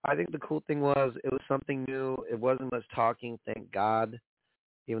 I think the cool thing was it was something new. It wasn't much talking, thank God,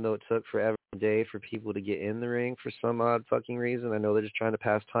 even though it took forever a day for people to get in the ring for some odd fucking reason. I know they're just trying to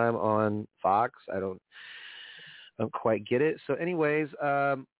pass time on Fox. I don't quite get it. So anyways,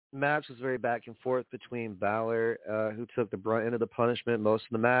 match was very back and forth between Balor, who took the brunt end of the punishment most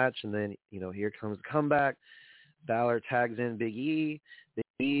of the match, and then, here comes the comeback. Balor tags in Big E. Big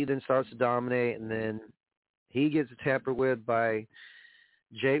E then starts to dominate, and then he gets tampered with by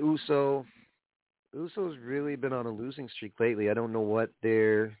Jey Uso. Uso's really been on a losing streak lately. I don't know what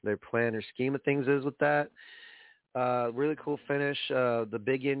their plan or scheme of things is with that. Really cool finish, the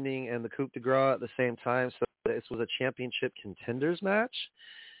big ending and the coup de grace at the same time. So this was a championship contenders match.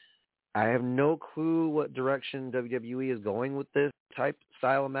 I have no clue what direction WWE is going with this type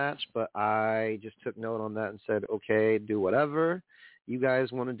style of match, but I just took note on that and said, okay, do whatever you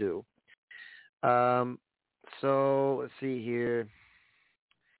guys want to do. So let's see here.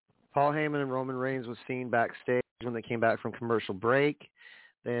 Paul Heyman and Roman Reigns was seen backstage when they came back from commercial break.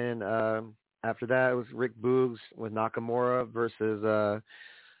 Then after that, it was Rick Boogs with Nakamura versus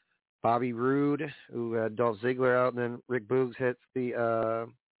Bobby Roode, who had Dolph Ziggler out. And then Rick Boogs hits the,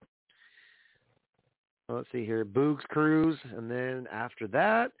 let's see here, Boogs Cruise. And then after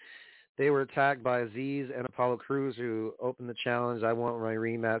that, they were attacked by Aziz and Apollo Crews, who opened the challenge. I want my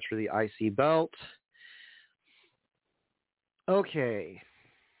rematch for the IC belt. Okay.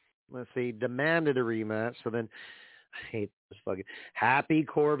 Let's see, demanded a rematch. So then, I hate this fucking Happy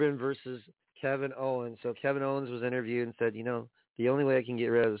Corbin versus Kevin Owens. So Kevin Owens was interviewed and said, the only way I can get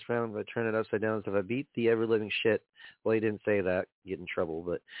rid of this crown if I turn it upside down is if I beat the ever-living shit. Well, he didn't say that, get in trouble.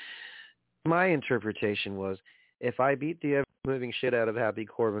 But my interpretation was, if I beat the ever-living shit out of Happy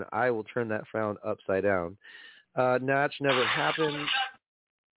Corbin, I will turn that frown upside down. Match never happened.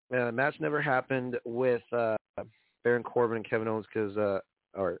 Match never happened with Baron Corbin and Kevin Owens because...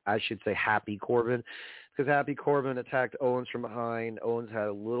 or I should say Happy Corbin, because Happy Corbin attacked Owens from behind. Owens had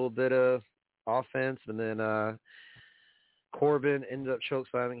a little bit of offense, and then Corbin ended up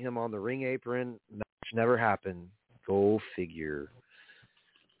chokeslamming him on the ring apron. Match never happened. Go figure.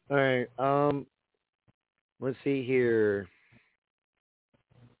 All right, let's see here.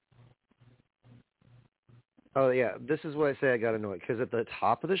 Oh, yeah, this is what I say I got annoyed, because at the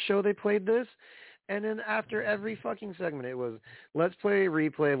top of the show they played this, and then after every fucking segment, it was, let's play a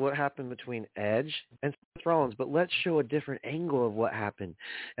replay of what happened between Edge and Seth Rollins, but let's show a different angle of what happened.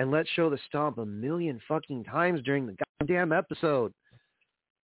 And let's show the stomp a million fucking times during the goddamn episode.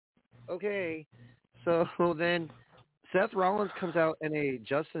 Okay, so then Seth Rollins comes out in a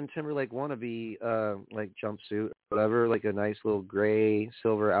Justin Timberlake wannabe, like jumpsuit, whatever, like a nice little gray,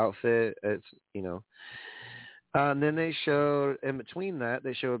 silver outfit. It's, and then they showed, in between that,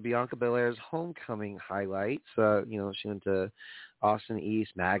 they showed Bianca Belair's homecoming highlights. She went to Austin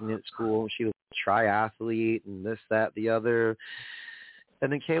East Magnet School. She was a triathlete and this, that, the other. And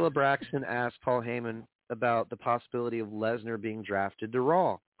then Kayla Braxton asked Paul Heyman about the possibility of Lesnar being drafted to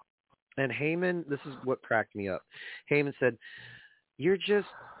Raw. And Heyman, this is what cracked me up. Heyman said, you're just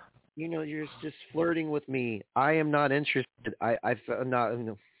flirting with me. I am not interested. I'm not,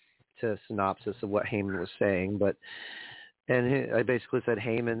 to synopsis of what Heyman was saying, and I basically said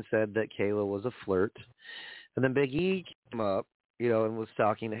Heyman said that Kayla was a flirt, and then Big E came up, and was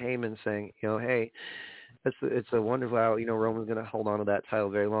talking to Heyman saying, hey, it's a wonderful how, Roman's going to hold on to that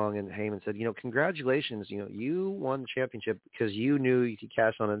title very long, and Heyman said, congratulations, you won the championship because you knew you could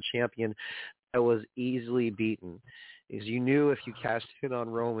cash on a champion that was easily beaten, because you knew if you cashed in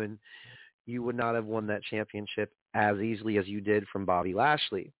on Roman, you would not have won that championship as easily as you did from Bobby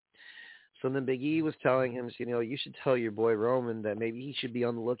Lashley. So then Big E was telling him, you should tell your boy Roman that maybe he should be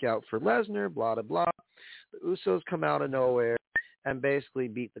on the lookout for Lesnar, blah, blah, blah. The Usos come out of nowhere and basically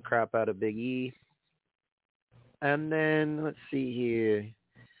beat the crap out of Big E. And then, let's see here.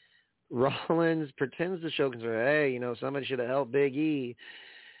 Rollins pretends to show concern. Hey, somebody should have helped Big E.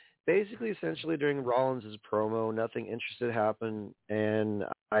 Basically, essentially, during Rollins' promo, nothing interesting happened, and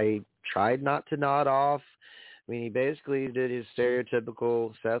I tried not to nod off. I mean, he basically did his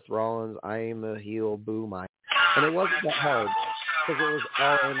stereotypical Seth Rollins, I am a heel, boo my. And it wasn't that hard because it was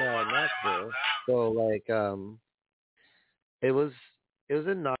all in Nashville. So, it was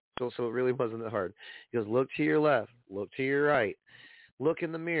in Nashville, so it really wasn't that hard. He goes, look to your left, look to your right, look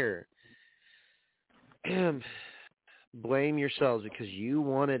in the mirror. Blame yourselves because you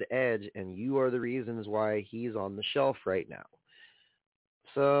wanted Edge, and you are the reasons why he's on the shelf right now.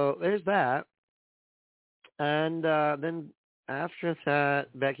 So there's that. And then after that,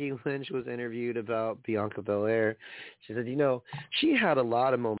 Becky Lynch was interviewed about Bianca Belair. She said, she had a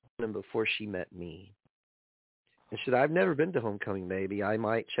lot of momentum before she met me. And she said, I've never been to Homecoming, maybe I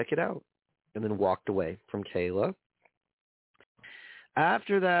might check it out. And then walked away from Kayla.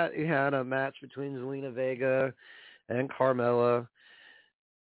 After that, we had a match between Zelina Vega and Carmella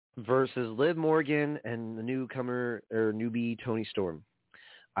versus Liv Morgan and the newbie Toni Storm.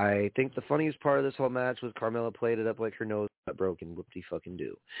 I think the funniest part of this whole match was Carmella played it up like her nose got broken.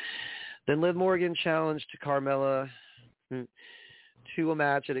 Whoop-de-fucking-do. Then Liv Morgan challenged Carmella to a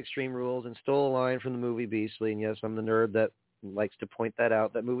match at Extreme Rules and stole a line from the movie Beastly. And yes, I'm the nerd that likes to point that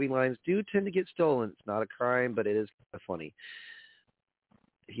out, that movie lines do tend to get stolen. It's not a crime, but it is kind of funny.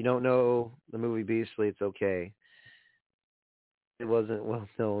 If you don't know the movie Beastly, it's okay. It wasn't well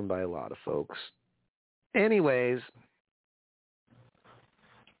known by a lot of folks. Anyways,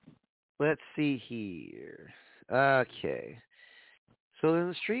 let's see here. Okay. So then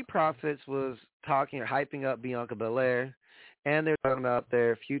the Street Profits was hyping up Bianca Belair, and they're talking about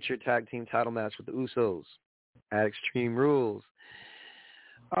their future tag team title match with the Usos at Extreme Rules.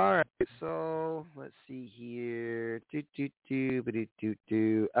 All right, so let's see here.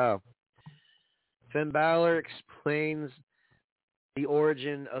 Oh. Finn Balor explains the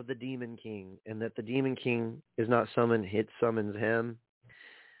origin of the Demon King, and that the Demon King is not summoned, it summons him.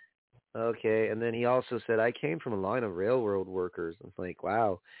 Okay, and then he also said, I came from a line of railroad workers. I'm like,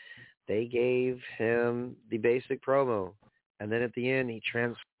 wow. They gave him the basic promo. And then at the end, he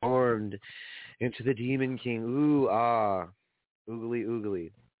transformed into the Demon King. Ooh, ah. Oogly,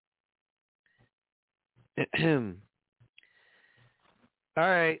 oogly. All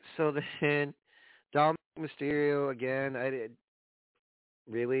right, so then Dominic Mysterio, again,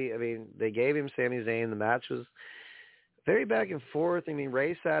 they gave him Sami Zayn. The match was very back and forth. I mean,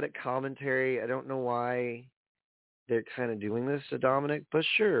 Ray sat at commentary. I don't know why they're kind of doing this to Dominic, but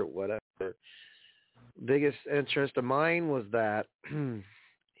sure, whatever. Biggest interest of mine was that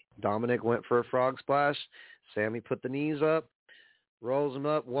Dominic went for a frog splash. Sammy put the knees up, rolls him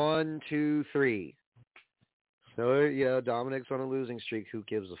up. 1, 2, 3. So, yeah, Dominic's on a losing streak. Who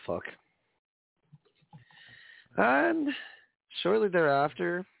gives a fuck? And shortly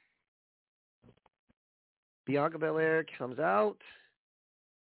thereafter, Bianca Belair comes out.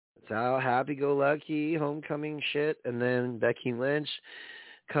 It's how happy-go-lucky homecoming shit. And then Becky Lynch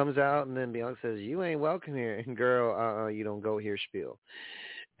comes out, and then Bianca says, you ain't welcome here. And girl, you don't go here spiel.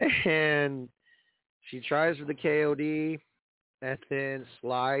 And she tries for the KOD and then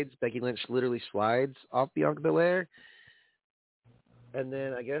slides. Becky Lynch literally slides off Bianca Belair. And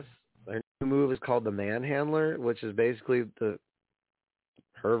then I guess her new move is called the Manhandler, which is basically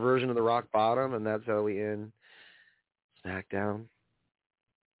her version of the Rock Bottom, and that's how we end SmackDown.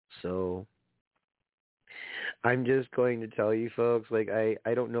 So I'm just going to tell you folks, I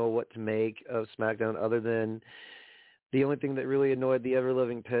don't know what to make of SmackDown other than the only thing that really annoyed the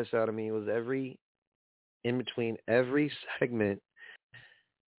ever-living piss out of me was in between every segment,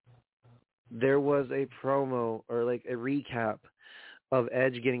 there was a promo or a recap of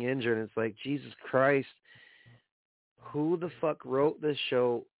Edge getting injured. And it's like, Jesus Christ, who the fuck wrote this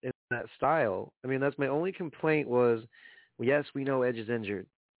show in that style? I mean, that's my only complaint was, yes, we know Edge is injured.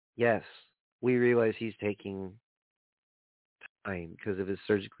 Yes, we realize he's taking time because of his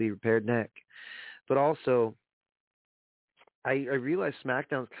surgically repaired neck. But also, I realize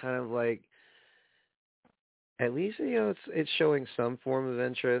SmackDown's kind of at least, it's showing some form of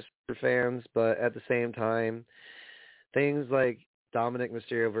interest for fans, but at the same time, things like Dominic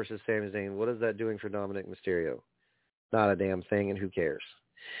Mysterio versus Sami Zayn, what is that doing for Dominic Mysterio? Not a damn thing, and who cares?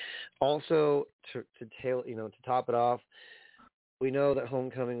 Also, to top it off, we know that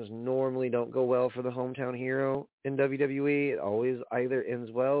homecomings normally don't go well for the hometown hero in WWE. It always either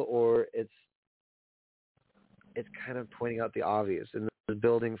ends well or it's kind of pointing out the obvious. And the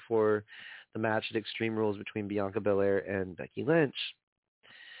building for the match at Extreme Rules between Bianca Belair and Becky Lynch.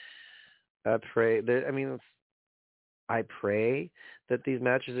 I pray that these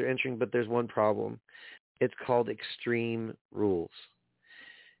matches are entering, but there's one problem. It's called Extreme Rules.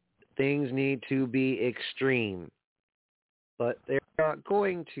 Things need to be extreme, but they're not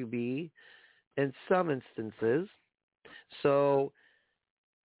going to be in some instances. So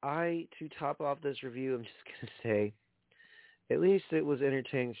to top off this review, I'm just going to say, at least it was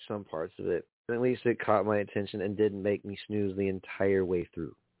entertaining for some parts of it. At least it caught my attention and didn't make me snooze the entire way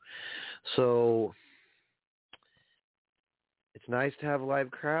through. So it's nice to have a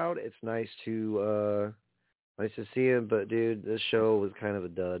live crowd. It's nice to see him. But dude, this show was kind of a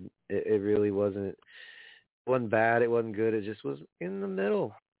dud. It really wasn't. It wasn't bad. It wasn't good. It just was in the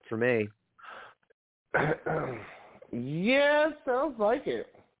middle for me. Yeah, it sounds like it.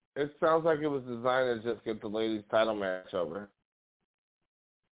 It sounds like it was designed to just get the ladies' title match over.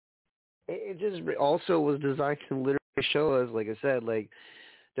 It just also was designed to literally show us, like I said, like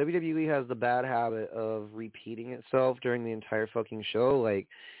WWE has the bad habit of repeating itself during the entire fucking show. Like,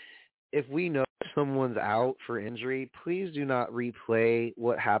 if we know someone's out for injury, please do not replay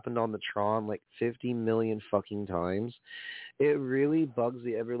what happened on the Tron like 50 million fucking times. It really bugs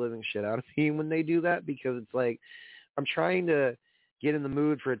the ever-living shit out of me when they do that, because it's like, I'm trying to get in the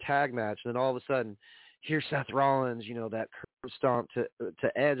mood for a tag match, and then all of a sudden, here's Seth Rollins, that curb stomp to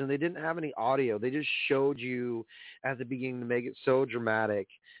Edge, and they didn't have any audio. They just showed you at the beginning to make it so dramatic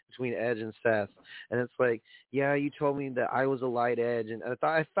between Edge and Seth. And it's like, yeah, you told me that I was a light Edge, and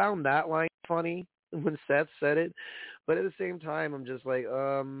I found that line funny when Seth said it, but at the same time, I'm just like,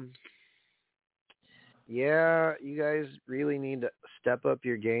 yeah, you guys really need to step up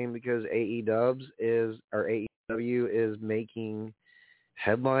your game, because AEW is making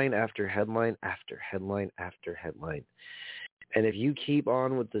headline after headline after headline after headline. And if you keep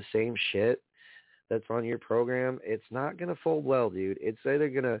on with the same shit that's on your program, it's not going to fold well, dude. It's either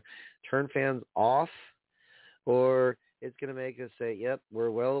going to turn fans off, or it's going to make us say, yep,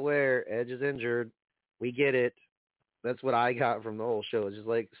 we're well aware Edge is injured. We get it. That's what I got from the whole show. It's just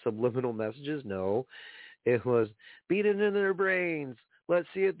like subliminal messages. No, it was beat it into their brains. Let's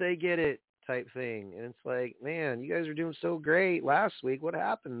see if they get it type thing. And it's like, man, you guys are doing so great last week. What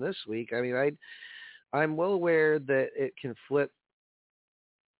happened this week? I mean, I'm well aware that it can flip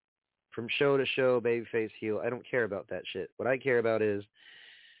from show to show, babyface, heel. I don't care about that shit. What I care about is,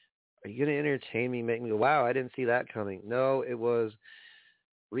 are you going to entertain me, make me go, wow, I didn't see that coming? No, it was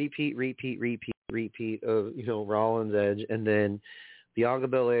repeat of, Rollins, Edge, and then Bianca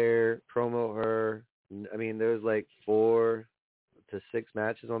Belair promo her. I mean, there's like 4 to 6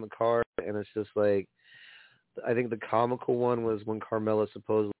 matches on the card, and it's just like, I think the comical one was when Carmella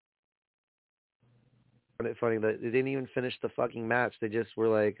supposedly, I found it funny that they didn't even finish the fucking match. They just were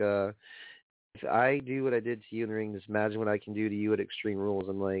like, if I do what I did to you in the ring, just imagine what I can do to you at Extreme Rules.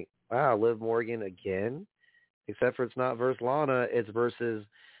 I'm like, wow, Liv Morgan again? Except for it's not versus Lana, it's versus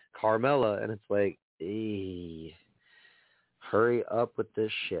Carmella. And it's like, hurry up with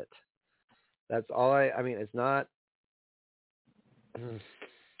this shit. That's all I mean, it's not,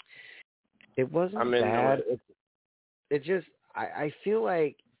 it wasn't bad. It just, I feel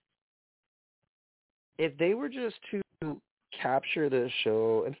like if they were just to capture this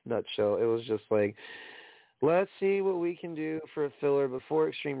show in a nutshell, it was just like, let's see what we can do for a filler before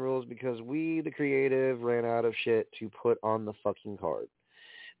Extreme Rules, because we, the creative, ran out of shit to put on the fucking card.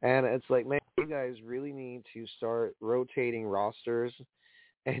 And it's like, man, you guys really need to start rotating rosters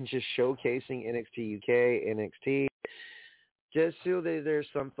and just showcasing NXT UK, NXT, just so that there's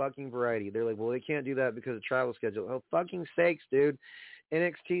some fucking variety. They're like, well, they can't do that because of travel schedule. Oh, fucking sakes, dude.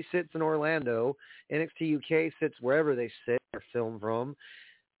 NXT sits in Orlando. NXT UK sits wherever they sit or film from.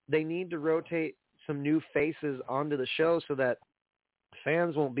 They need to rotate some new faces onto the show so that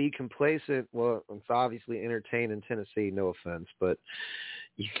fans won't be complacent. Well, it's obviously entertained in Tennessee, no offense, but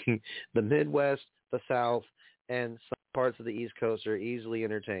the Midwest, the South, and some parts of the East Coast are easily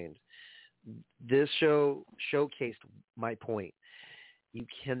entertained. This show showcased my point. You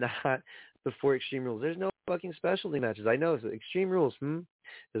cannot, before Extreme Rules, there's no fucking specialty matches. I know, it's Extreme Rules,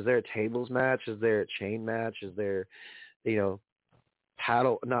 Is there a tables match? Is there a chain match? Is there, not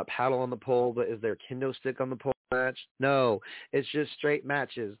paddle on the pole, but is there kendo stick on the pole match? No, it's just straight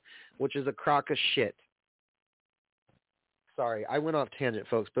matches, which is a crock of shit. Sorry, I went off tangent,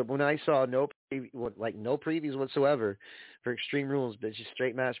 folks, but when I saw no previews whatsoever for Extreme Rules, but it's just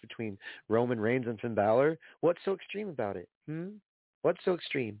straight match between Roman Reigns and Finn Balor, what's so extreme about it? What's so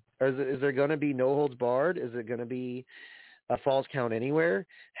extreme? Is there going to be no holds barred? Is it going to be a falls count anywhere?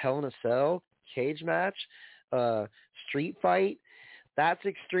 Hell in a Cell? Cage match? Street fight? That's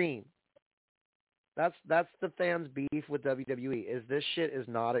extreme. That's the fans' beef with WWE. Is this shit is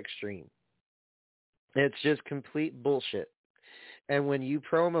not extreme. It's just complete bullshit. And when you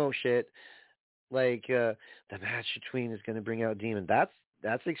promo shit like the match between is going to bring out Demon,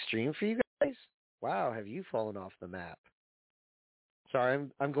 that's extreme for you guys? Wow, have you fallen off the map? Sorry,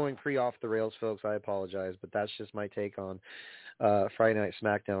 I'm going off the rails, folks. I apologize, but that's just my take on Friday Night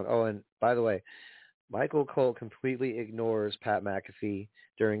SmackDown. Oh, and by the way, Michael Cole completely ignores Pat McAfee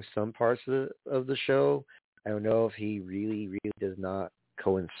during some parts of the show. I don't know if he really, really does not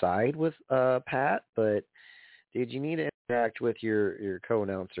coincide with Pat, but dude, you need to interact with your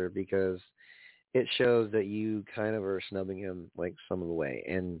co-announcer, because it shows that you kind of are snubbing him like some of the way.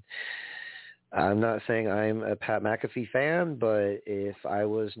 And I'm not saying I'm a Pat McAfee fan, but if I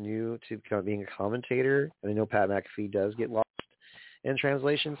was new to being a commentator, and I know Pat McAfee does get lost in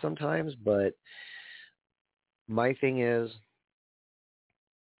translation sometimes, but my thing is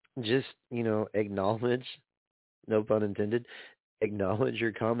just, acknowledge, no pun intended, acknowledge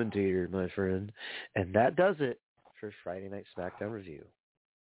your commentator, my friend. And that does it for Friday Night SmackDown Review.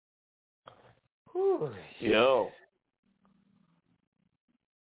 Yo.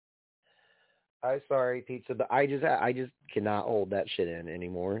 I'm sorry, Pizza, but I just cannot hold that shit in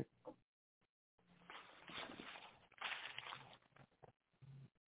anymore.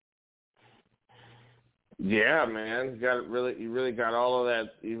 Yeah, man, you really got all of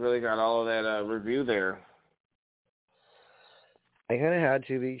that review there. I kind of had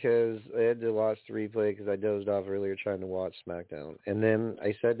to because I had to watch the replay because I dozed off earlier trying to watch SmackDown. And then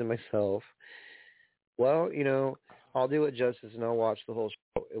I said to myself, well, I'll do it justice and I'll watch the whole show.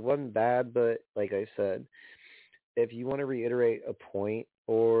 It wasn't bad, but like I said, if you want to reiterate a point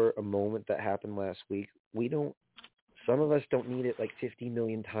or a moment that happened last week, some of us don't need it like 50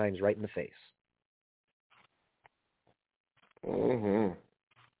 million times right in the face.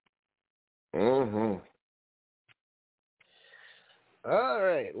 All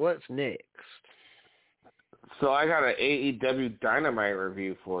right, what's next? So I got an AEW Dynamite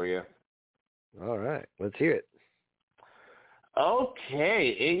review for you. All right, let's hear it.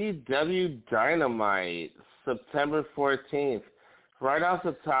 Okay, AEW Dynamite, September 14th. Right off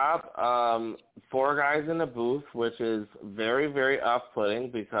the top, 4 guys in the booth, which is very, very off-putting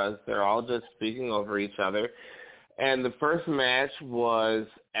because they're all just speaking over each other. And the first match was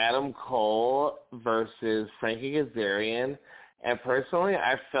Adam Cole versus Frankie Kazarian. And personally,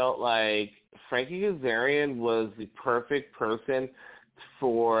 I felt like Frankie Kazarian was the perfect person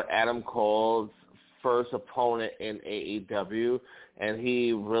for Adam Cole's first opponent in AEW. And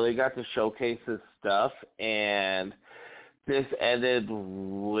he really got to showcase his stuff. And this ended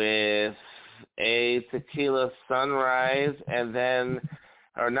with a tequila sunrise and then...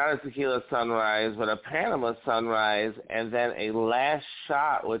 or not a tequila sunrise, but a Panama sunrise, and then a last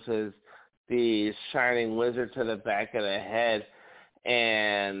shot, which is the Shining Wizard to the back of the head,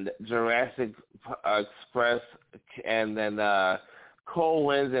 and Jurassic Express, and then Cole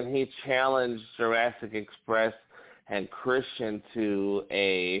wins, and he challenged Jurassic Express and Christian to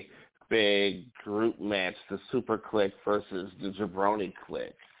a big group match, the Super Click versus the Jabroni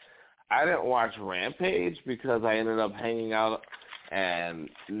Click. I didn't watch Rampage because I ended up hanging out and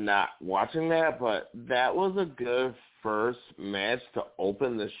not watching that, but that was a good first match to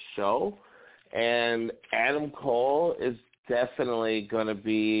open the show, and Adam Cole is definitely going to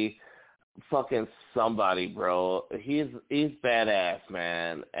be fucking somebody, bro. He's badass,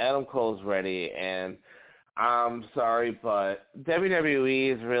 man. Adam Cole's ready, and I'm sorry, but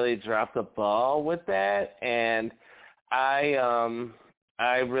WWE's really dropped the ball with that, and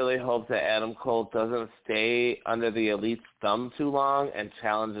I really hope that Adam Cole doesn't stay under the Elite's thumb too long and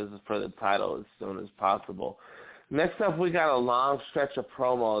challenges for the title as soon as possible. Next up, we got a long stretch of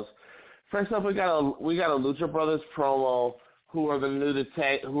promos. First up, we got a Lucha Brothers promo, who are the new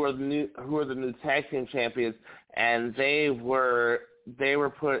tag team champions, and they were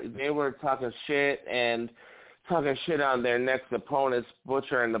talking shit on their next opponents,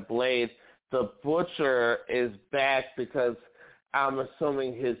 Butcher and the Blade. The Butcher is back because I'm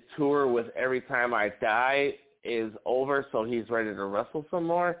assuming his tour with Every Time I Die is over, so he's ready to wrestle some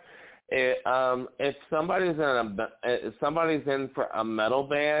more. If somebody's in for a metal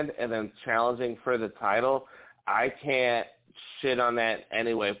band and then challenging for the title, I can't shit on that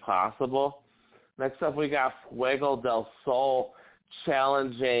any way possible. Next up, we got Fuego del Sol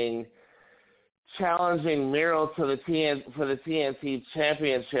challenging Miro to the TNT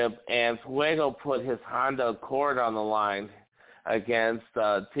Championship, and Fuego put his Honda Accord on the line against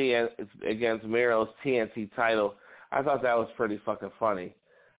Miro's TNT title. I thought that was pretty fucking funny.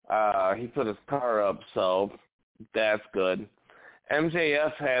 He put his car up, so that's good.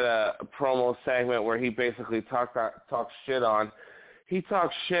 MJF had a promo segment where he basically talked shit on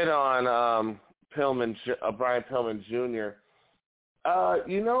Brian Pillman Jr.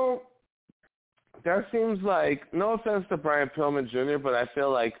 That seems like, no offense to Brian Pillman Jr., but I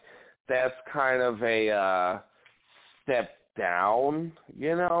feel like that's kind of a step down,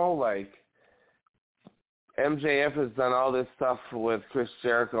 like MJF has done all this stuff with Chris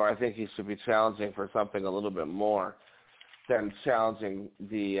Jericho. I think he should be challenging for something a little bit more than challenging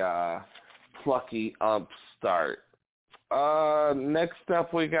the plucky upstart. Next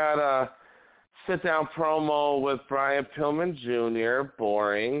up, we got a sit-down promo with Brian Pillman Jr.,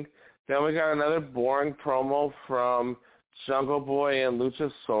 boring. Then we got another boring promo from Jungle Boy and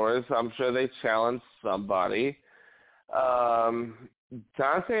Luchasaurus. I'm sure they challenged somebody.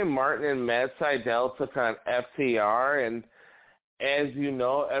 Dante Martin and Matt Sydal took on FTR, and as you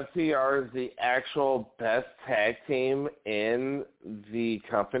know, FTR is the actual best tag team in the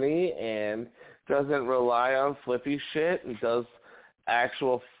company and doesn't rely on flippy shit and does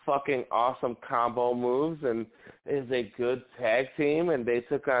actual fucking awesome combo moves and is a good tag team. And they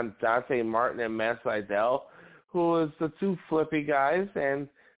took on Dante Martin and Matt Sydal, who is the two flippy guys, and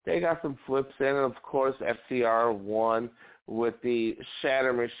they got some flips in. And, of course, FTR won with the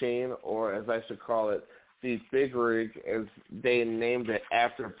Shatter Machine, or as I should call it, the Big Rig, as they named it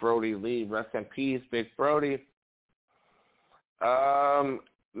after Brody Lee. Rest in peace, Big Brody.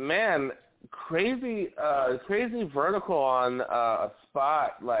 Man, crazy vertical on a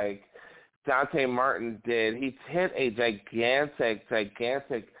spot like Dante Martin did. He hit a gigantic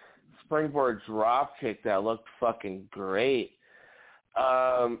springboard drop kick that looked fucking great.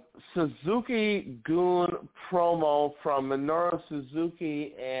 Suzuki Goon promo from Minoru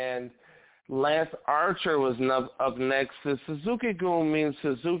Suzuki and Lance Archer was up next. The Suzuki Goon means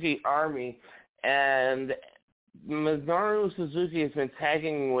Suzuki Army, and Minoru Suzuki has been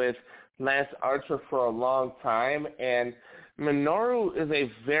tagging with Lance Archer for a long time, and Minoru is a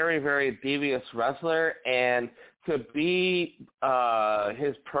very, very devious wrestler, and to be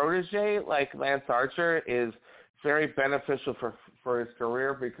his protege like Lance Archer is very beneficial for his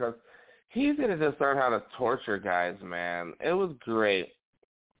career because he's going to just learn how to torture guys, man. It was great.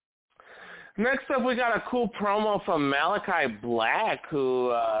 Next up, we got a cool promo from Malachi Black,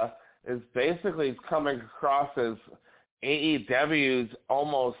 who is basically coming across as AEW's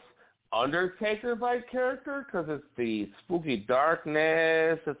almost Undertaker-like character because it's the spooky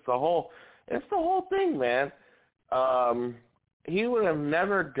darkness. It's the whole thing, man. He would have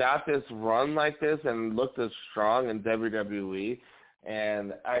never got this run like this and looked as strong in WWE.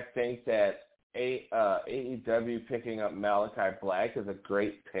 And I think that AEW picking up Malachi Black is a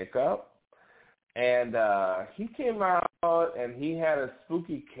great pickup. And he came out and he had a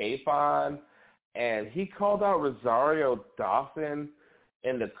spooky cape on, and he called out Rosario Dawson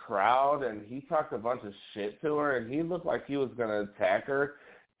in the crowd, and he talked a bunch of shit to her, and he looked like he was going to attack her.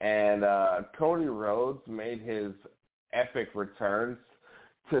 And Cody Rhodes made his epic return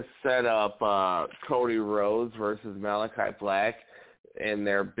to set up Cody Rhodes versus Malachi Black in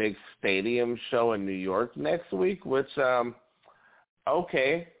their big stadium show in New York next week, which,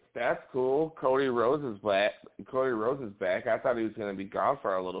 okay, that's cool. Cody Rhodes is back. I thought he was going to be gone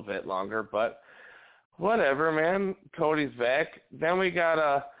for a little bit longer, but whatever, man. Cody's back. Then we got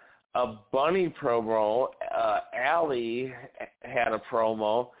a bunny promo. Allie had a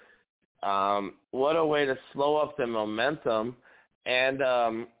promo. What a way to slow up the momentum. And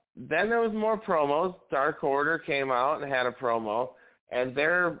then there was more promos. Dark Order came out and had a promo. And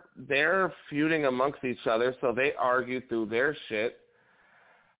they're feuding amongst each other, so they argue through their shit.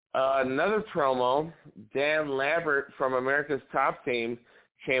 Another promo, Dan Lambert from America's Top Team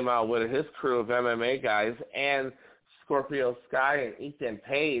came out with his crew of MMA guys and Scorpio Sky and Ethan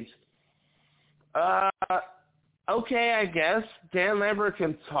Page. Okay, I guess Dan Lambert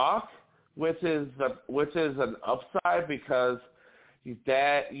can talk, which is an upside because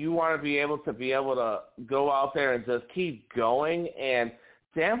that you want to be able to go out there and just keep going, and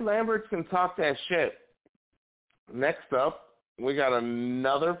Dan Lambert can talk that shit. Next up, we got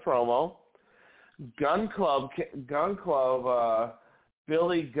another promo. Gun Club,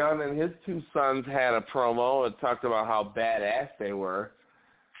 Billy Gunn and his two sons had a promo and talked about how badass they were.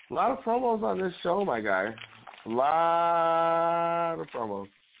 A lot of promos on this show, my guy. A lot of promos.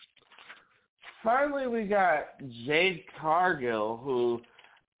 Finally, we got Jade Cargill, who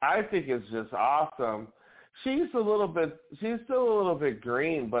I think is just awesome. She's still a little bit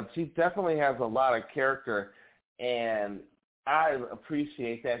green, but she definitely has a lot of character, and I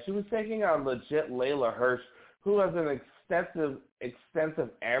appreciate that. She was taking on legit Layla Hirsch, who has an extensive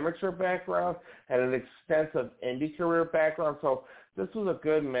amateur background and an extensive indie career background, so this was a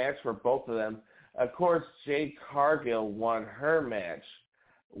good match for both of them. Of course, Jade Cargill won her match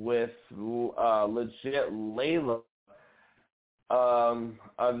with legit Layla.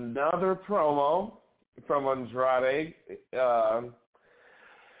 Another promo from Andrade.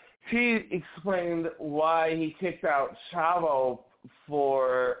 He explained why he kicked out Chavo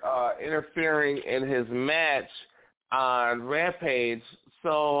for interfering in his match on Rampage.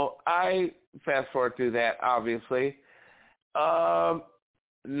 So I fast forward through that, obviously.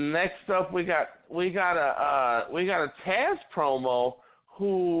 Next up, we got a Taz promo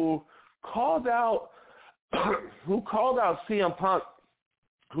who called out CM Punk,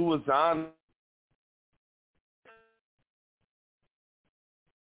 who was on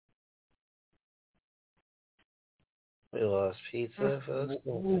We lost pizza, folks.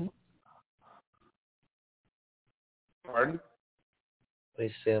 Pardon?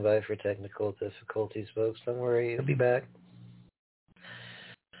 Please stand by for technical difficulties, folks. Don't worry, he'll be back.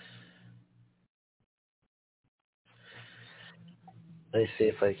 Let's see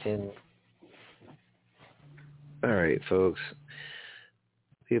if I can... All right, folks.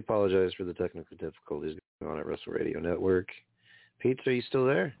 We apologize for the technical difficulties going on at Wrestle Radio Network. Pete, are you still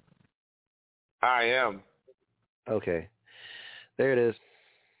there? I am. Okay. There it is.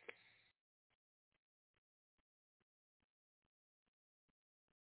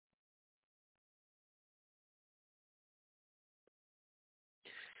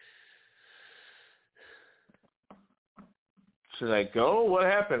 Should I go? What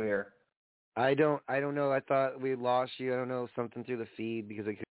happened here? I don't know. I thought we lost you. I don't know, something through the feed because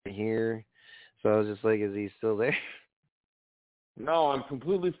I couldn't hear. So I was just like, is he still there? No, I'm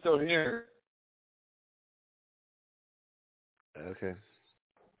completely still here. Okay.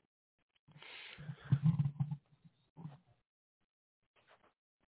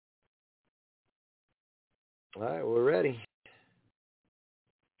 All right, we're ready.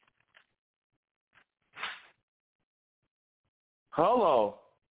 Hello.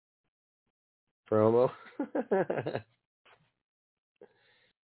 Promo.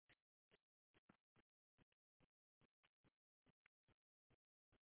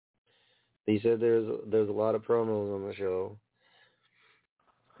 He said there's a lot of promos on the show.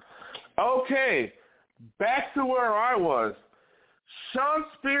 Okay, back to where I was. Shawn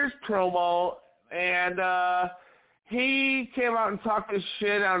Spears promo, and he came out and talked his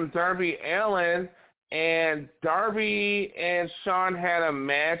shit on Darby Allin, and Darby and Shawn had a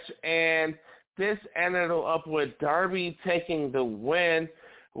match, and this ended up with Darby taking the win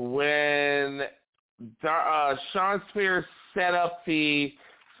when Shawn Spears set up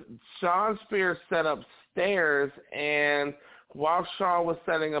stairs, and while Shawn was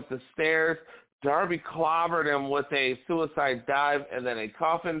setting up the stairs, Darby clobbered him with a suicide dive and then a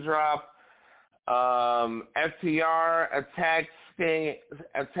coffin drop. FTR attacked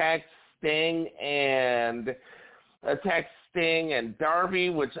Sting and Darby,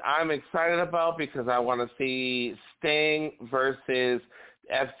 which I'm excited about because I want to see Sting versus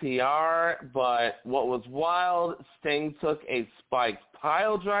FTR. But what was wild, Sting took a spiked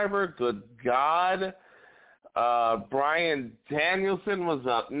pile driver. Good God. Bryan Danielson was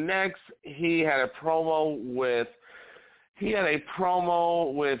up next. He had a promo with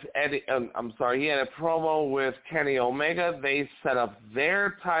Kenny Omega. They set up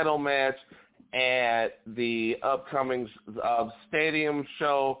their title match at the upcoming Stadium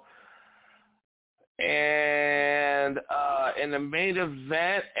show. And in the main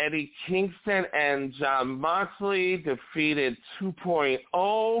event, Eddie Kingston and Jon Moxley defeated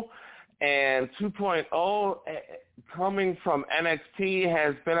 2.0. And 2.0, coming from NXT,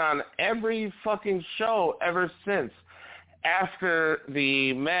 has been on every fucking show ever since. After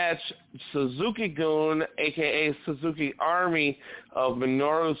the match, Suzuki-gun, a.k.a. Suzuki Army of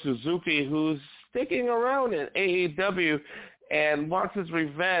Minoru Suzuki, who's sticking around in AEW and wants his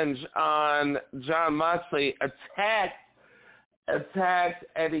revenge on Jon Moxley, attacked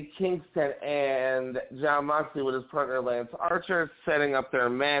Eddie Kingston and Jon Moxley with his partner Lance Archer, setting up their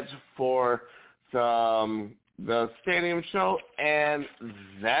match for the Stadium show, and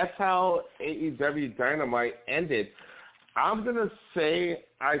that's how AEW Dynamite ended. I'm going to say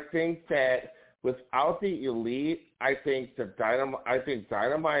I think that without the Elite, I think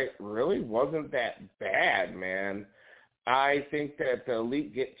Dynamite really wasn't that bad, man. I think that the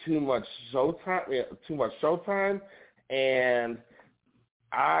Elite get too much showtime, and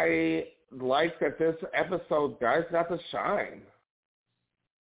I like that this episode guys got to shine.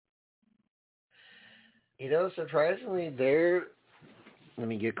 You know, surprisingly, let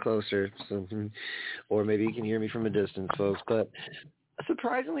me get closer, or maybe you can hear me from a distance, folks. But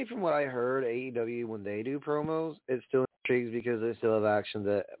surprisingly, from what I heard, AEW, when they do promos, it still intrigues because they still have action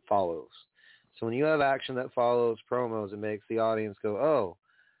that follows. So when you have action that follows promos, it makes the audience go, oh,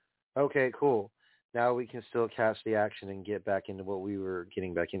 okay, cool. Now we can still catch the action and get back into what we were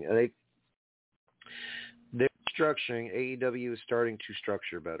getting back in. They're structuring. AEW is starting to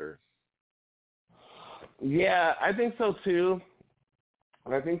structure better. Yeah, I think so too.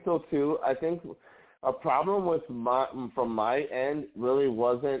 I think a problem from my end really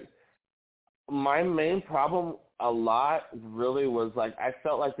wasn't. My main problem a lot really was like I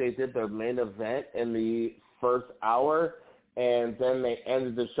felt like they did their main event in the first hour, and then they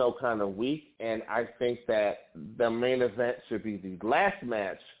ended the show kind of weak, and I think that the main event should be the last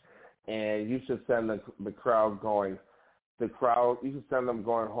match, and you should send the crowd going, the crowd, you can send them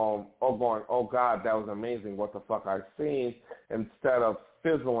going home, oh God, that was amazing, what the fuck I've seen, instead of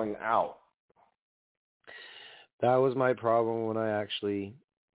fizzling out. That was my problem when I actually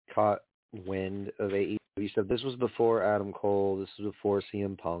caught wind of AEW stuff. This was before Adam Cole. This was before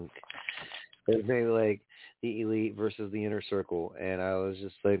CM Punk. It was maybe like the Elite versus the Inner Circle, and I was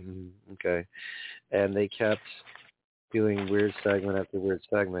just like, okay. And they kept doing weird segment after weird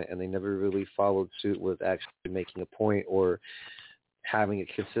segment, and they never really followed suit with actually making a point or having a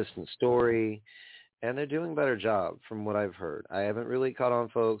consistent story. And they're doing a better job from what I've heard. I haven't really caught on,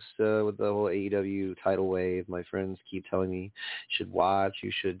 folks, with the whole AEW title wave. My friends keep telling me you should watch.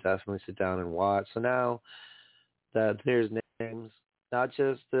 You should definitely sit down and watch. So now that there's names, not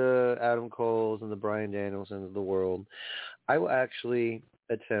just the Adam Coles and the Bryan Danielsons of the world, I will actually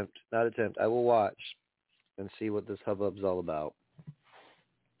I will watch and see what this hubbub's all about.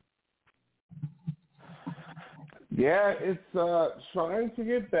 Yeah, it's trying to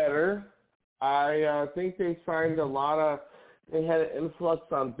get better. I think they signed they had an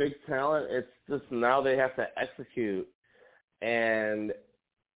influx on big talent. It's just now they have to execute. And,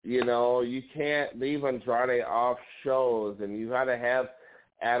 you can't leave Andrade off shows, and you got to have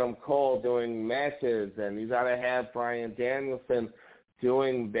Adam Cole doing matches, and you got to have Bryan Danielson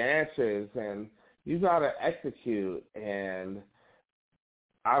doing matches, and you got to execute. And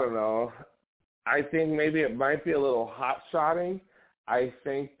I don't know. I think maybe it might be a little hot-shotting. I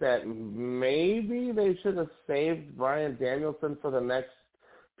think that maybe they should have saved Bryan Danielson for the next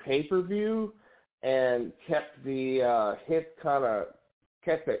pay-per-view and kept the hits kind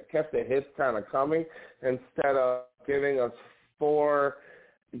of coming instead of giving us four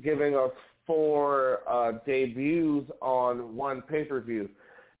debuts on one pay-per-view.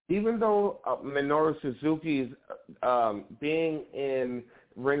 Even though Minoru Suzuki's being in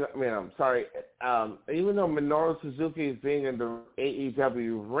even though Minoru Suzuki is being in the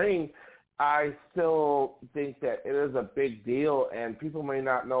AEW ring, I still think that it is a big deal, and people may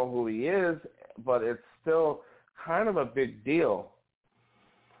not know who he is, but it's still kind of a big deal.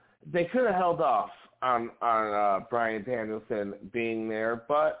 They could have held off on Bryan Danielson being there,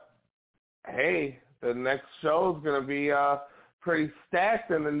 but hey, the next show is going to be pretty stacked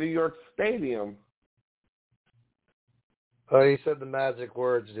in the New York Stadium. Oh, you said the magic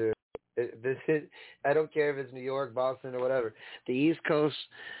words, dude. I don't care if it's New York, Boston, or whatever. The East Coast,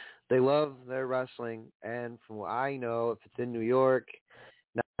 they love their wrestling, and from what I know, if it's in New York,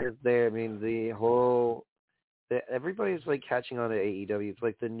 not just there. I mean, everybody's like catching on to AEW. It's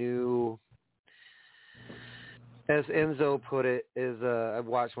like the new, as Enzo put it, I've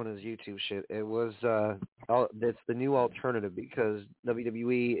watched one of his YouTube shit. It was it's the new alternative, because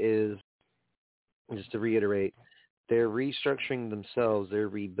WWE is, just to reiterate, they're restructuring themselves. They're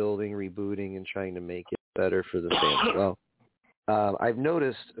rebuilding, rebooting, and trying to make it better for the fans. Well, I've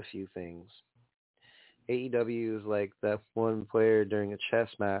noticed a few things. AEW is like that one player during a chess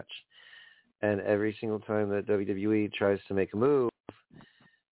match, and every single time that WWE tries to make a move,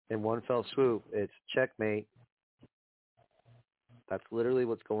 in one fell swoop, it's checkmate. That's literally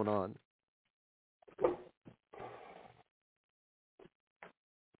what's going on.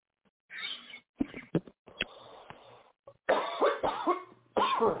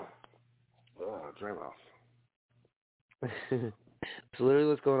 Drain off. So literally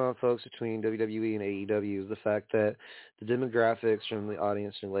what's going on, folks, between WWE and AEW is the fact that the demographics from the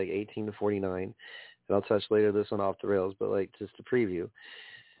audience are like 18 to 49. And I'll touch later this one off the rails, but like just to preview.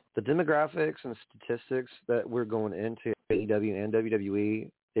 The demographics and statistics that we're going into AEW and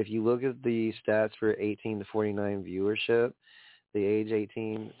WWE, if you look at the stats for 18 to 49 viewership, the age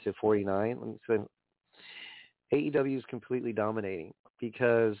 18 to 49, AEW is completely dominating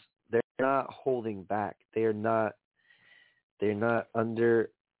because they're not holding back. They're not under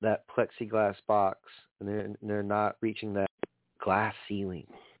that plexiglass box, and they're not reaching that glass ceiling.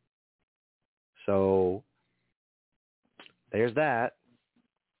 So there's that.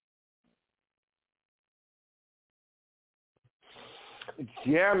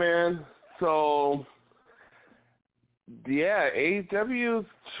 Yeah, man. So yeah, AEW's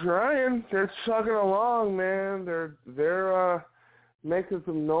trying. They're chugging along, man. They're making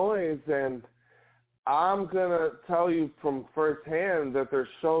some noise, and I'm gonna tell you from firsthand that their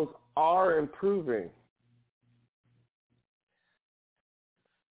shows are improving.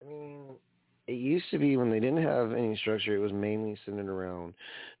 I mean, it used to be when they didn't have any structure, it was mainly centered around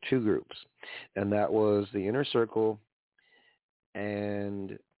two groups, and that was the Inner Circle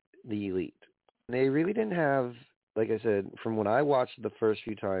and the Elite. And they really didn't have, like I said, from when I watched the first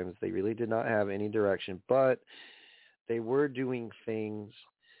few times, they really did not have any direction, but they were doing things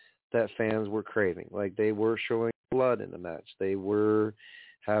that fans were craving. Like they were showing blood in the match. They were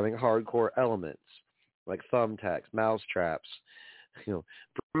having hardcore elements like thumbtacks, mouse traps,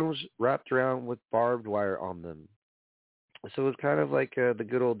 brooms wrapped around with barbed wire on them. So it's kind of like the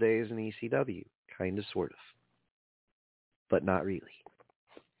good old days in ECW, kind of, sort of, but not really.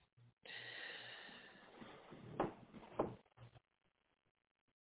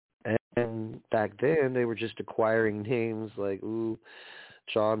 And back then, they were just acquiring names like,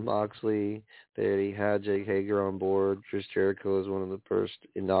 John Moxley. They already had Jake Hager on board. Chris Jericho is one of the first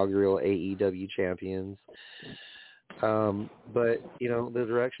inaugural AEW champions. But, the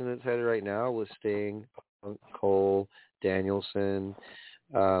direction it's headed right now with Sting, Cole, Danielson,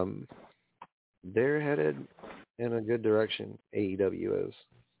 they're headed in a good direction, AEW is.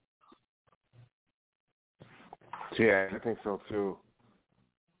 Yeah, I think so too.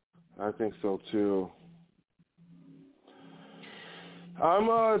 I'm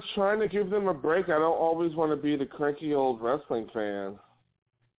trying to give them a break. I don't always want to be the cranky old wrestling fan.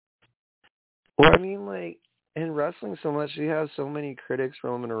 Well, I mean, like, in wrestling so much, you have so many critics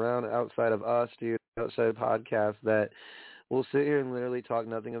roaming around outside of us, dude, outside of podcasts, that will sit here and literally talk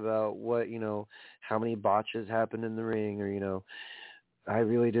nothing about what, how many botches happened in the ring, or, I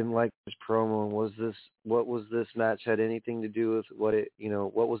really didn't like this promo, and what was this match had anything to do with what it,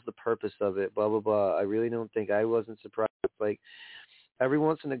 what was the purpose of it, blah, blah, blah. I really don't think, I wasn't surprised. Like, every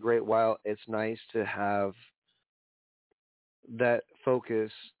once in a great while, it's nice to have that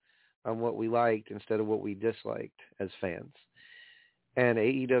focus on what we liked instead of what we disliked as fans. And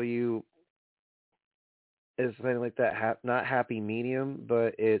AEW is kind of like that, not happy medium,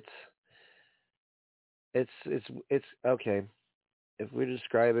 but it's okay. If we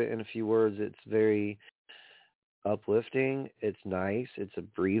describe it in a few words, it's very uplifting. It's nice. It's a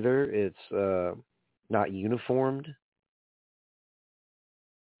breather. It's not uniformed.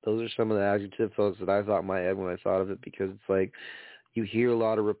 Those are some of the adjective folks that I thought in my head when I thought of it, because it's like you hear a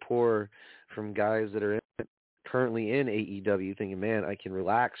lot of rapport from guys that are currently in AEW thinking, man, I can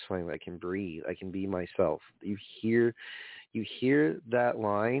relax finally. I can breathe. I can be myself. You hear that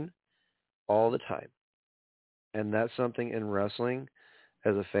line all the time. And that's something in wrestling,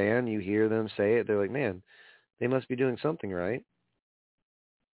 as a fan, you hear them say it, they're like, man, they must be doing something right.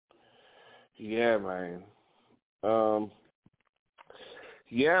 Yeah, man. I'm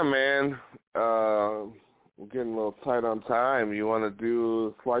getting a little tight on time. You want to do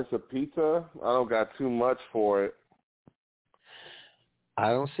a slice of pizza? I don't got too much for it.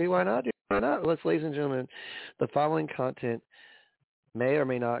 I don't see why not, dude. Why not? Ladies and gentlemen, the following content may or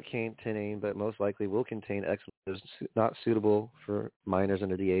may not contain, but most likely will contain expletives not suitable for minors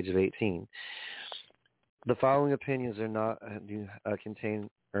under the age of 18. The following opinions are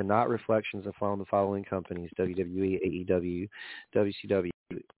not reflections of the following companies: WWE, AEW, WCW,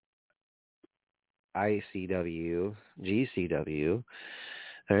 ICW, GCW,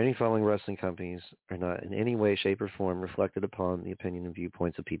 or any following wrestling companies are not in any way, shape, or form reflected upon the opinion and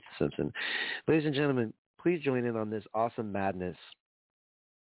viewpoints of Pizza Simpson. Ladies and gentlemen, please join in on this awesome madness.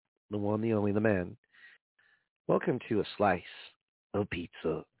 The one, the only, the man. Welcome to a slice of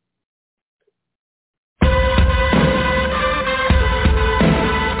pizza.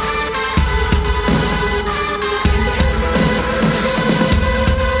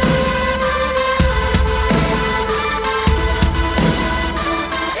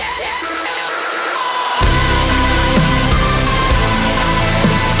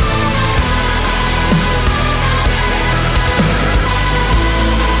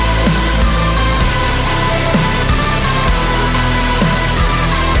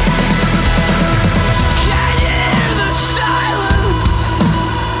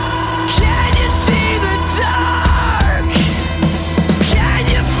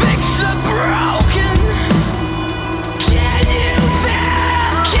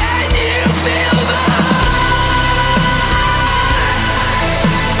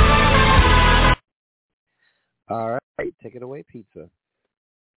 Take it away, Pizza.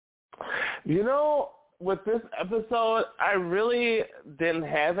 With this episode, I really didn't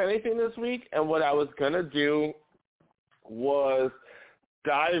have anything this week, and what I was going to do was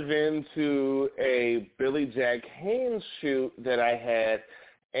dive into a Billy Jack Haynes shoot that I had,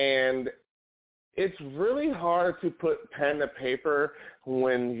 and it's really hard to put pen to paper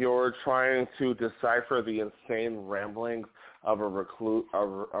when you're trying to decipher the insane ramblings of a reclusive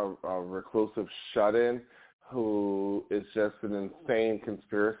shut-in who is just an insane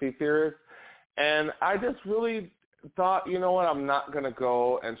conspiracy theorist. And I just really thought, you know what, I'm not going to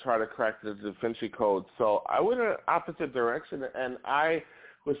go and try to crack the Da Vinci Code. So I went in an opposite direction, and I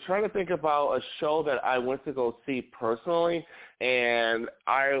was trying to think about a show that I went to go see personally, and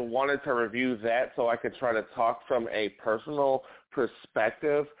I wanted to review that so I could try to talk from a personal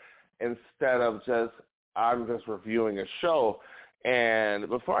perspective instead of I'm just reviewing a show. And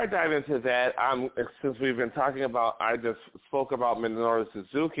before I dive into that, since we've been talking about, I just spoke about Minoru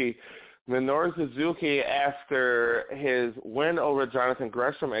Suzuki. Minoru Suzuki, after his win over Jonathan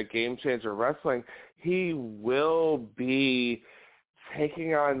Gresham at Game Changer Wrestling, he will be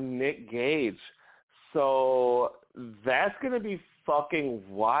taking on Nick Gage. So that's going to be fucking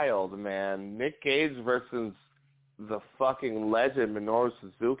wild, man. Nick Gage versus the fucking legend Minoru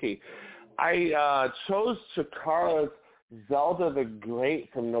Suzuki. I chose Chikara's Zelda the Great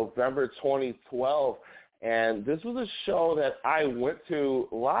from November 2012, and this was a show that I went to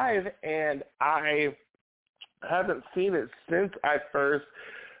live, and I haven't seen it since I first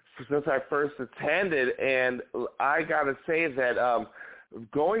attended, and I gotta say that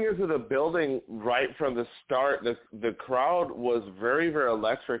going into the building right from the start, the crowd was very, very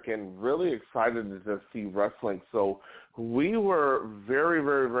electric and really excited to see wrestling. So we were very,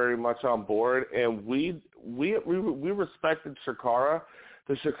 very, very much on board, and we respected Chikara,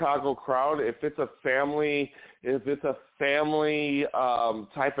 the Chicago crowd. If it's a family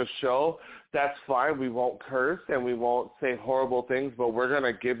type of show, that's fine. We won't curse and we won't say horrible things, but we're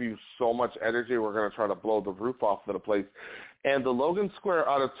gonna give you so much energy. We're gonna try to blow the roof off of the place. And the Logan Square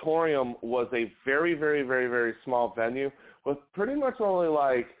Auditorium was a very, very, very, very small venue with pretty much only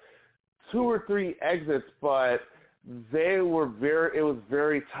like 2 or 3 exits, but it was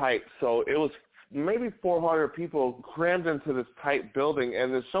very tight. So it was maybe 400 people crammed into this tight building,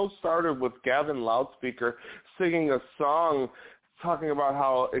 and the show started with Gavin Loudspeaker singing a song talking about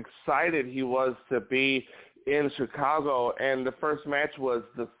how excited he was to be in Chicago, and the first match was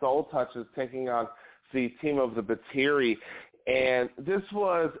the Soul Touchers taking on the team of the Batiri. And this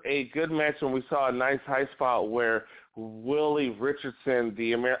was a good match, and we saw a nice high spot where Willie Richardson,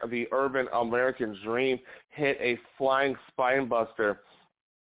 the Urban American Dream, hit a flying spine buster.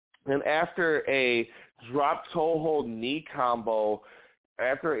 And after a drop toe hold knee combo,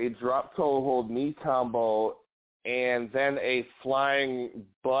 and then a flying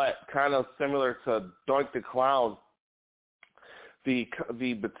butt, kind of similar to Doink the Clown, the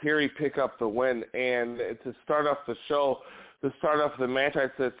Batiri pick up the win. And to start off the match, I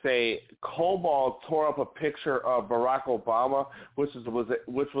should say, Cobalt tore up a picture of Barack Obama, which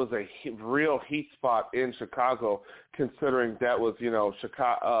was a real heat spot in Chicago, considering that was,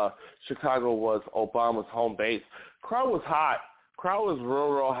 Chicago was Obama's home base. Crowd was hot. Crowd was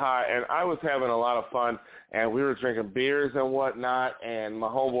real hot, and I was having a lot of fun, and we were drinking beers and whatnot, and my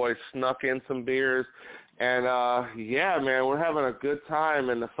homeboy snuck in some beers. And yeah, man, we're having a good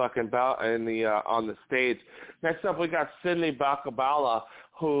time in the fucking on the stage. Next up, we got Sydney Bakabala,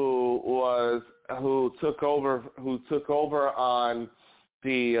 who took over on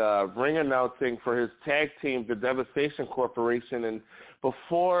the ring announcing for his tag team, the Devastation Corporation. And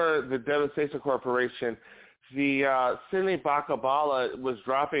before the Devastation Corporation, the Sydney Bakabala was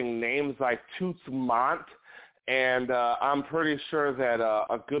dropping names like Toots Montt. And I'm pretty sure that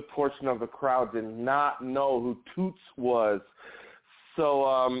a good portion of the crowd did not know who Toots was.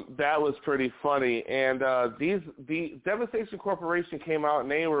 So that was pretty funny. And the Devastation Corporation came out,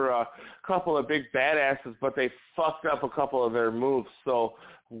 and they were a couple of big badasses, but they fucked up a couple of their moves. So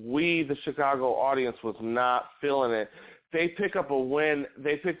the Chicago audience, was not feeling it. They picked up the win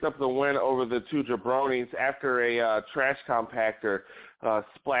over the two jabronis after a trash compactor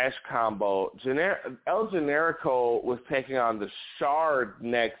splash combo. El Generico was taking on the Shard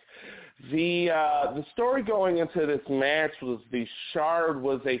next. The story going into this match was the Shard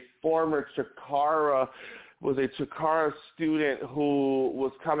was a former Chikara student who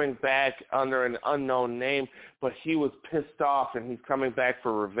was coming back under an unknown name, but he was pissed off and he's coming back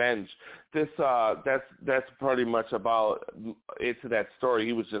for revenge. That's pretty much about it to that story.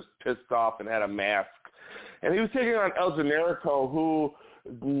 He was just pissed off and had a mask. And he was taking on El Generico, who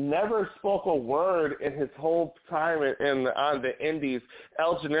never spoke a word in his whole time on the Indies.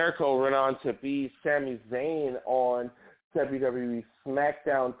 El Generico went on to be Sami Zayn on WWE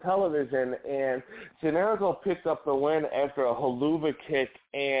SmackDown television, and Generico picked up the win after a haluva kick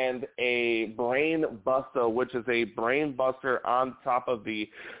and a brain buster, which is a brain buster on top of the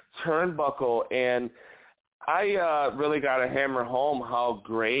turnbuckle. And I really got to hammer home how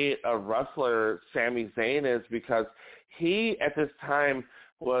great a wrestler Sami Zayn is, because he, at this time,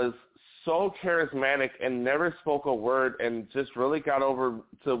 was so charismatic and never spoke a word, and just really got over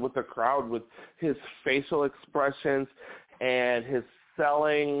with the crowd with his facial expressions and his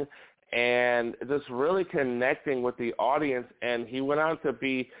selling and just really connecting with the audience. And he went on to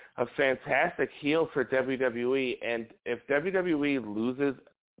be a fantastic heel for WWE. And if WWE loses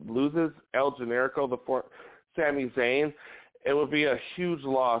El Generico before Sami Zayn, it would be a huge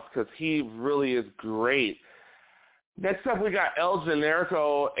loss because he really is great. Next up, we got El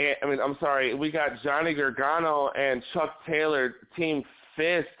Generico. We got Johnny Gargano and Chuck Taylor, Team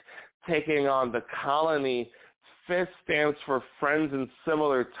Fist, taking on the Colony. Fist stands for Friends in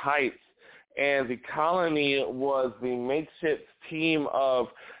Similar Tights, and the Colony was the makeshift team of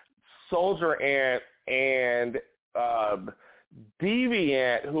Soldier Ant and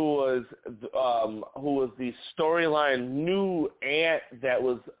Deviant, who was the storyline new Ant that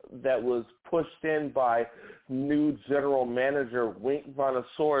was pushed in by new general manager Wink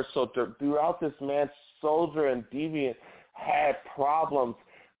Vonnesaurus. So throughout this match, Soldier and Deviant had problems.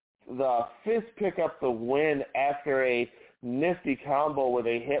 The Fist pick up the win after a nifty combo where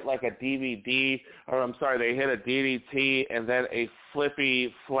they hit like a they hit a DDT and then a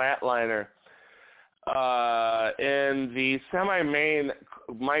flippy flatliner. In the semi-main,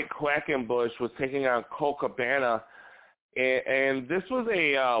 Mike Quackenbush was taking on Colt Cabana, and this was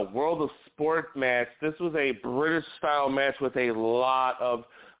a World of Sport match. This was a British-style match with a lot of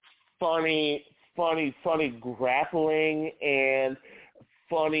funny grappling and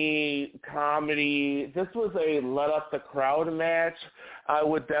funny comedy. This was a let-up-the-crowd match, I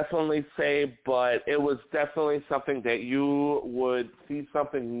would definitely say, but it was definitely something that you would see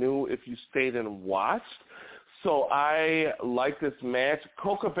something new if you stayed and watched. So I like this match.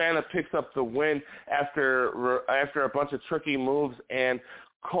 Colt Cabana picks up the win after a bunch of tricky moves, and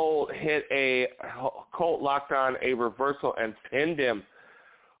Colt locked on a reversal and pinned him.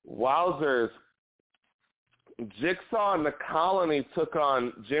 Wowzers. Jigsaw and the Colony took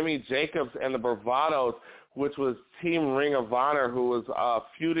on Jimmy Jacobs and the Bravados, which was Team Ring of Honor, who was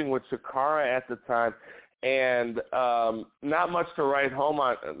feuding with Chikara at the time, and not much to write home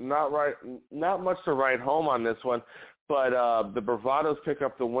on this one. But the Bravados pick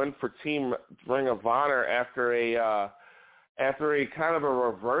up the win for Team Ring of Honor after a kind of a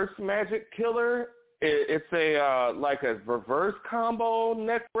reverse magic killer. It's a like a reverse combo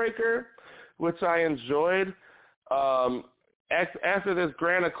neck breaker, which I enjoyed. After this,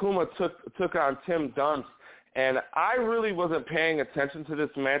 Gran Akuma took on Tim Dunst, and I really wasn't paying attention to this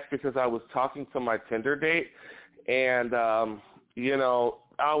match because I was talking to my Tinder date, and my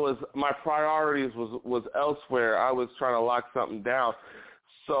priorities was elsewhere. I was trying to lock something down.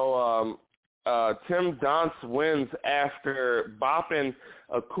 So Tim Dunst wins after bopping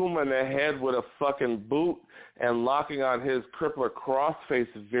Akuma in the head with a fucking boot and locking on his crippler crossface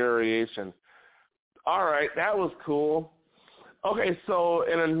variation. All right, that was cool. Okay, so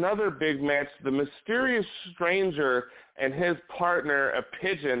in another big match, the mysterious stranger and his partner, a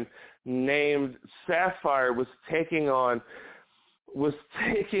pigeon named Sapphire, was taking on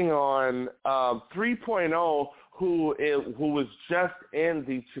 3.0, who was just in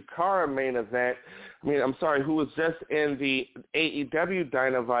the Chikara main event. Who was just in the AEW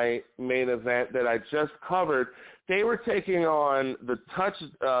Dynamite main event that I just covered. They were taking on the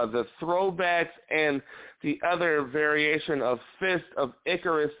Throwbacks and the other variation of Fist of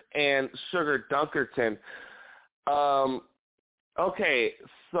Icarus and Sugar Dunkerton. Okay,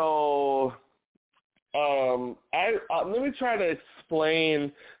 so let me try to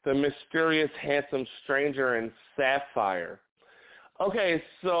explain the mysterious handsome stranger and Sapphire. Okay,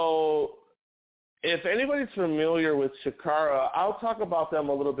 so if anybody's familiar with Chikara, I'll talk about them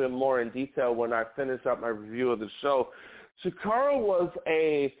a little bit more in detail when I finish up my review of the show. Chikara was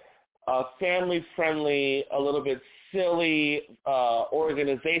a family-friendly, a little bit silly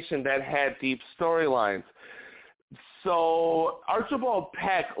organization that had deep storylines. So Archibald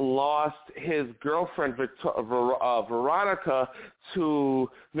Peck lost his girlfriend, Veronica, to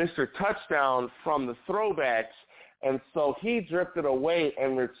Mr. Touchdown from the Throwbacks, and so he drifted away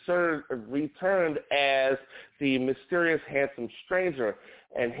and returned as the mysterious handsome stranger.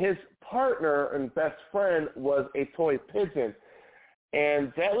 And his partner and best friend was a toy pigeon.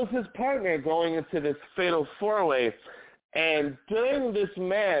 And that was his partner going into this fatal four-way. And during this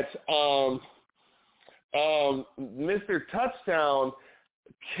match, Mr. Touchdown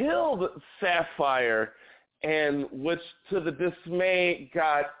killed Sapphire, and which to the dismay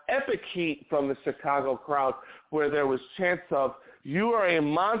got epic heat from the Chicago crowd, where there was chants of "You are a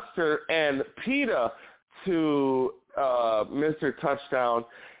monster" and "PETA" to Mr. Touchdown.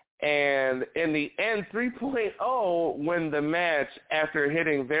 And in the end, 3.0 win the match after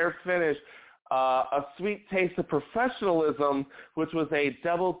hitting their finish, a sweet taste of professionalism, which was a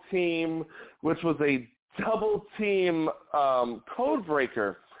double team code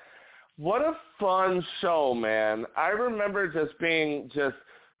breaker. what a fun show, man. I remember just being just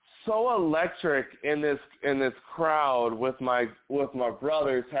so electric in this crowd with my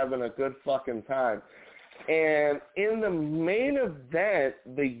brothers having a good fucking time. And in the main event,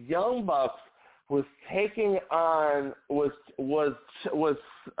 the Young Bucks was taking on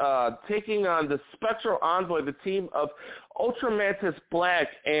taking on the Spectral Envoy, the team of Ultra Mantis Black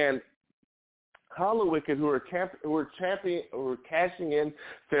and Hollow Wicked, who were cashing in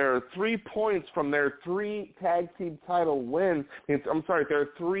their 3 points from their 3 tag team title wins. Their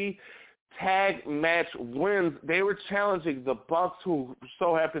 3 tag match wins. They were challenging the Bucks, who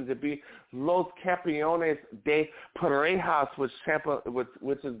so happened to be Los Campeones de Parejas, which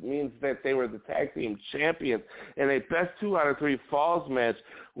means that they were the tag team champions, in a best 2 out of 3 falls match,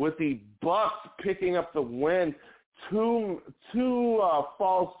 with the Bucks picking up the win. Two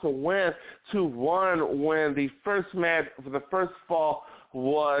falls to win, 2-1, when the first match for the first fall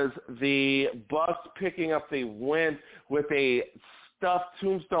was the Bucks picking up the win with a stuffed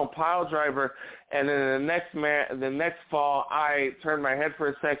tombstone pile driver, and then the next fall, I turned my head for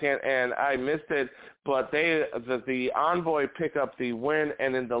a second and I missed it, but the Envoy pick up the win,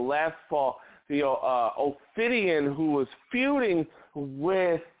 and in the last fall, the Ophidian, who was feuding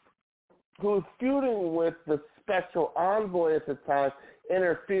with the Spectral Envoy at the time,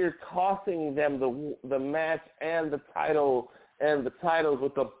 interfered, costing them the match and the titles,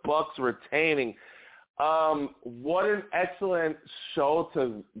 with the Bucks retaining. What an excellent show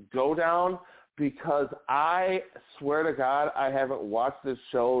to go down, because I swear to God, I haven't watched this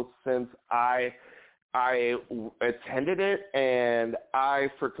show since I attended it, and I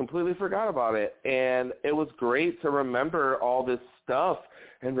completely forgot about it. And it was great to remember all this stuff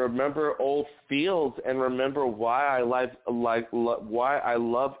and remember old feels and remember why I why I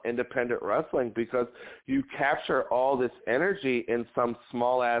love independent wrestling, because you capture all this energy in some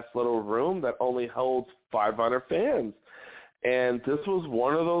small ass little room that only holds 500 fans. And this was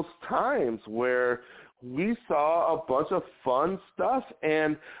one of those times where we saw a bunch of fun stuff,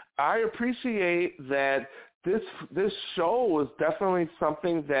 and I appreciate that this show was definitely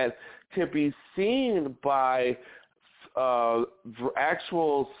something that could be seen by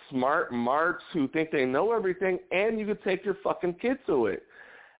actual smart marks who think they know everything, and you could take your fucking kid to it.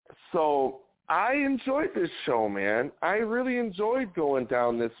 So I enjoyed this show, man. I really enjoyed going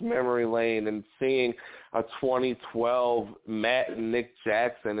down this memory lane and seeing a 2012 Matt and Nick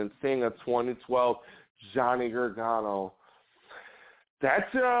Jackson and seeing a 2012 Johnny Gargano.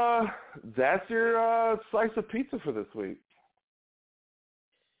 That's your slice of pizza for this week.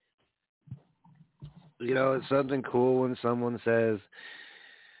 You know, it's something cool when someone says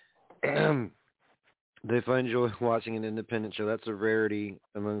they find joy watching an independent show. That's a rarity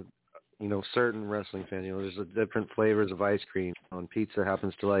among, certain wrestling fans. There's different flavors of ice cream. On pizza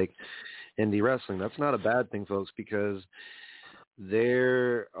happens to like indie wrestling. That's not a bad thing, folks, because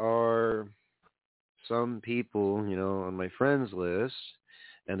there are some people, on my friends list,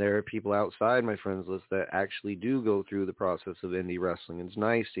 and there are people outside my friends list that actually do go through the process of indie wrestling. It's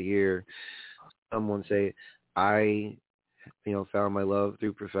nice to hear someone say, I, found my love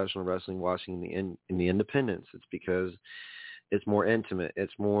through professional wrestling watching in the independents. It's because it's more intimate.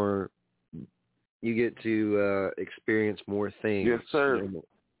 It's more, you get to experience more things. Yes, sir.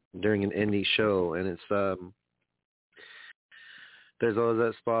 During an indie show. And it's, there's always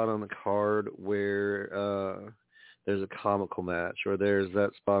that spot on the card where there's a comical match, or there's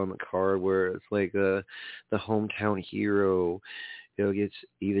that spot on the card where it's like the hometown hero, gets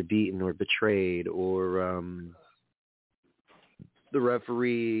either beaten or betrayed, or the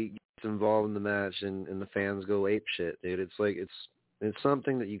referee gets involved in the match and the fans go apeshit, dude. It's like it's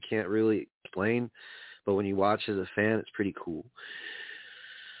something that you can't really explain, but when you watch as a fan, it's pretty cool.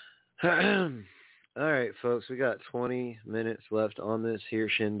 All right, folks, we got 20 minutes left on this here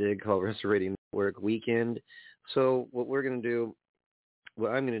shindig called Wrestle Radio Network Weekend. So what I'm going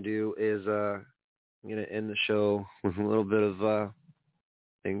to do is I'm going to end the show with a little bit of a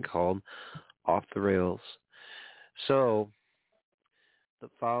thing called Off the Rails. So the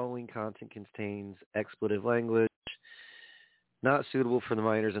following content contains expletive language, not suitable for the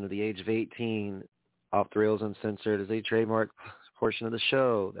minors under the age of 18. Off the Rails Uncensored is a trademark portion of the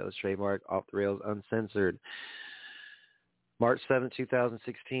show that was trademarked Off the Rails Uncensored. March 7th,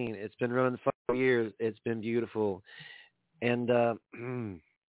 2016. It's been running 5 years. It's been beautiful. And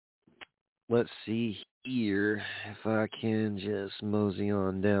let's see here if I can just mosey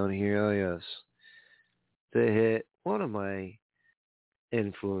on down here. Oh, yes. To hit one of my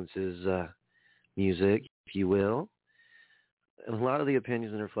influences, music, if you will. And a lot of the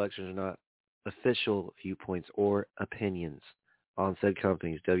opinions and reflections are not official viewpoints or opinions. on said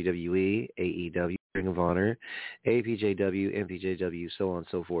companies, WWE, AEW, Ring of Honor, APJW, MPJW, so on and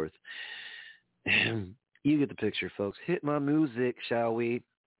so forth. You get the picture, folks. Hit my music, shall we?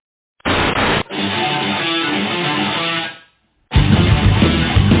 Look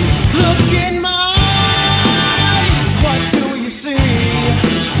in my eyes, what do you see?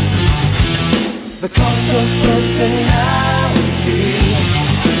 The cult of personality.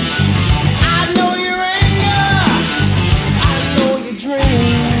 I know your anger, I know your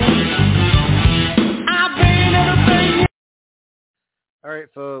dreams. I've been everything. All right,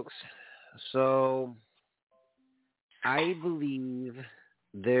 folks. So I believe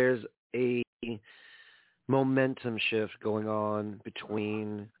there's a momentum shift going on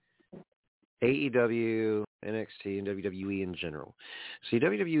between AEW, NXT, and WWE in general. See,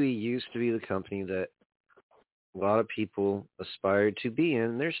 WWE used to be the company that a lot of people aspired to be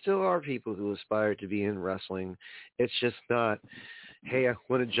in. There still are people who aspire to be in wrestling. It's just not, hey, I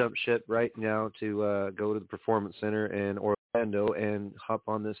want to jump ship right now to go to the Performance Center in Orlando and hop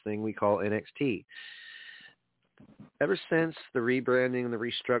on this thing we call NXT. Ever since the rebranding and the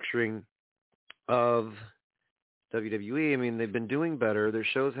restructuring of WWE, I mean, they've been doing better. Their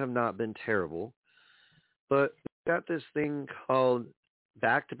shows have not been terrible. But we've got this thing called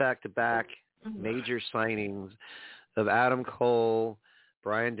back-to-back-to-back major signings of Adam Cole,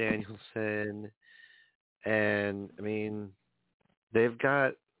 Bryan Danielson, and, I mean, they've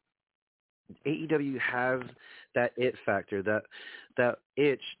got AEW has that it factor, that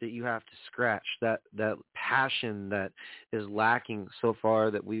itch that you have to scratch, that passion that is lacking so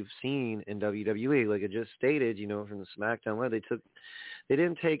far that we've seen in WWE. Like I just stated, you know, from the SmackDown Live, they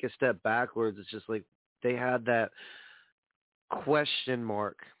didn't take a step backwards. It's just like they had that question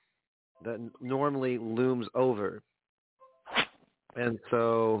mark that normally looms over. And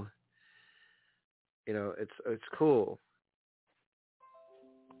so, you know, it's cool.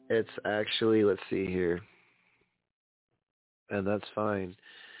 It's actually, let's see here. And that's fine.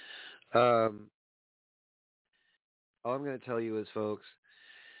 All I'm going to tell you is, folks,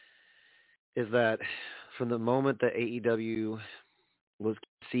 is that from the moment that AEW was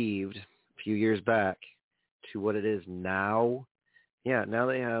conceived a few years back to what it is now, now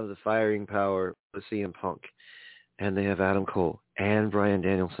they have the firing power of CM Punk, and they have Adam Cole and Bryan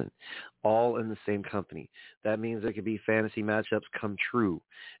Danielson, all in the same company. That means there could be fantasy matchups come true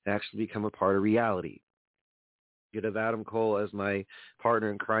and actually become a part of reality. You could have Adam Cole, as my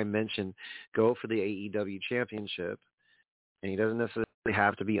partner in crime mentioned, go for the AEW championship, and he doesn't necessarily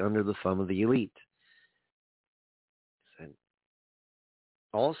have to be under the thumb of the elite. And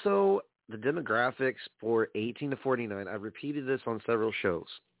also, the demographics for 18 to 49, I've repeated this on several shows.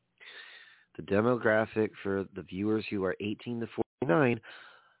 The demographic for the viewers who are 18 to 49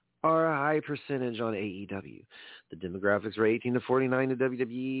 are a high percentage on AEW. The demographics for 18 to 49 to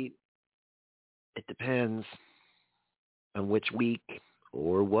WWE, it depends on which week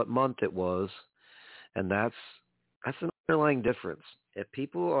or what month it was, and that's an underlying difference. If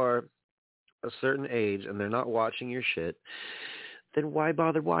people are a certain age and they're not watching your shit, then why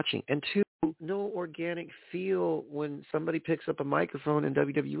bother watching? And two, no organic feel when somebody picks up a microphone in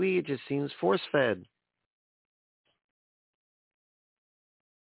WWE. It just seems force-fed.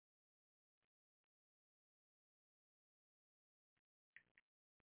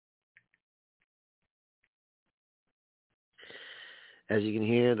 As you can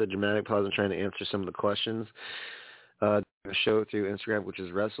hear, the dramatic pause in trying to answer some of the questions. The show through Instagram, which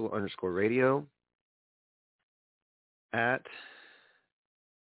is wrestle_radio, at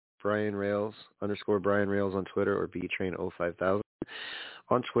Brian Rails _Brian Rails on Twitter, or btrain05000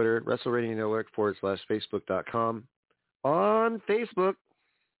 on Twitter, Wrestle Radio Network /Facebook.com on Facebook.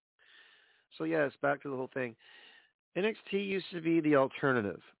 So yes, back to the whole thing. NXT used to be the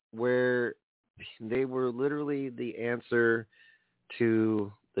alternative, where they were literally the answer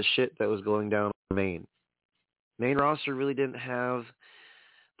to the shit that was going down on the main roster. Really didn't have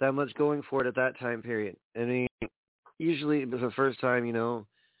that much going for it at that time period. I mean, usually it was the first time, you know,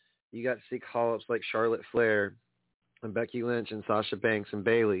 you got to see call-ups like Charlotte Flair and Becky Lynch and Sasha Banks and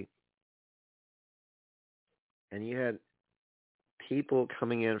Bayley. And you had people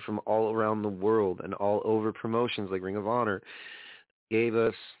coming in from all around the world and all over promotions like Ring of Honor. They gave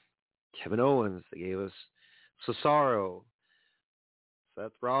us Kevin Owens. They gave us Cesaro,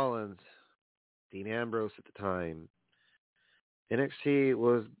 Seth Rollins, Dean Ambrose at the time. NXT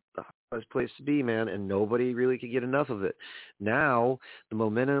was the hottest place to be, man, and nobody really could get enough of it. Now, the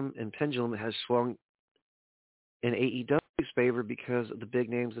momentum and pendulum has swung in AEW's favor because of the big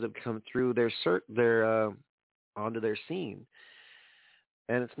names that have come through their onto their scene.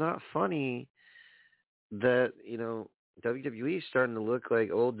 And it's not funny that, you know, WWE is starting to look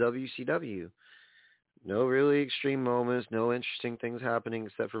like old WCW. No really extreme moments, no interesting things happening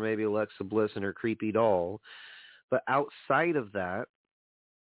except for maybe Alexa Bliss and her creepy doll. But outside of that,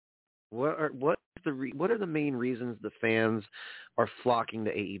 what are the main reasons the fans are flocking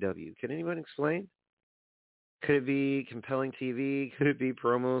to AEW? Can anyone explain? Could it be compelling TV? Could it be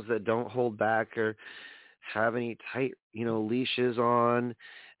promos that don't hold back or have any tight, leashes on,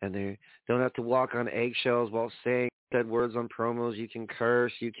 and they don't have to walk on eggshells while saying said words on promos? You can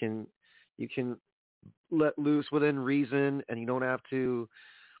curse, you can let loose within reason, and you don't have to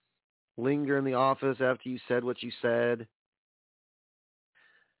linger in the office after you said what you said.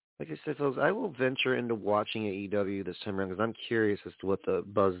 Like I said, folks, I will venture into watching AEW this time around because I'm curious as to what the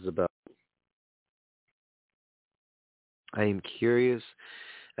buzz is about. I am curious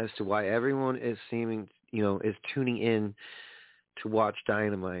as to why everyone is is tuning in to watch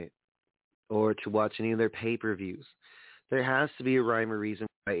Dynamite or to watch any of their pay-per-views. There has to be a rhyme or reason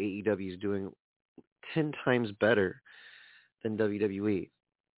why AEW is doing 10 times better than WWE.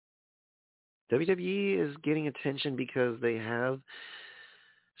 WWE is getting attention because they have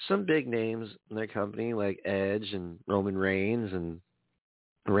some big names in their company like Edge and Roman Reigns and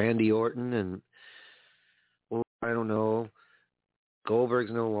Randy Orton and, well, I don't know,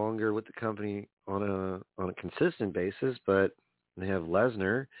 Goldberg's no longer with the company on a consistent basis, but they have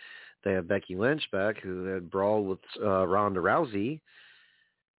Lesnar. They have Becky Lynch back, who had brawled with Ronda Rousey.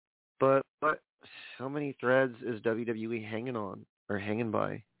 But how many threads is WWE hanging on or hanging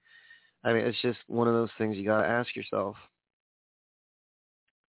by? I mean, it's just one of those things you got to ask yourself.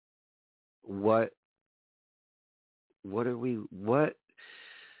 What videos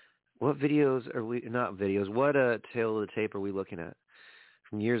are we, not videos, what tail of the tape are we looking at?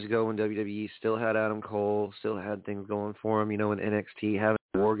 From years ago when WWE still had Adam Cole, still had things going for him, in NXT, having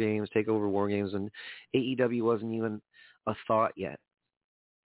War Games, TakeOver War Games, and AEW wasn't even a thought yet.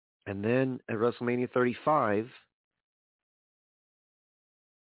 And then at WrestleMania 35,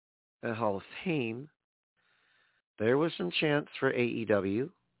 at Hall of Fame, there was some chance for AEW.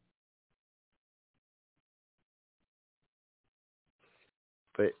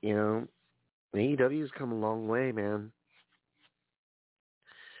 But, AEW's come a long way, man.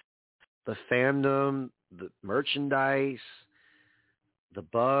 The fandom, the merchandise, the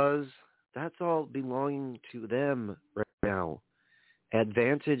buzz, that's all belonging to them right now.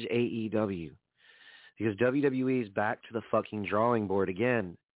 Advantage AEW. Because WWE is back to the fucking drawing board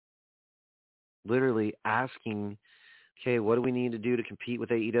again. Literally asking, okay, what do we need to do to compete with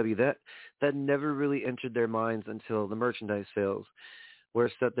AEW? That never really entered their minds until the merchandise sales. Where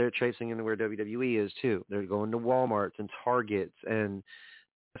stuff they're tracing into where WWE is too. They're going to Walmarts and Targets and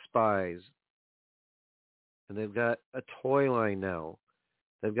Best Buys. And they've got a toy line now.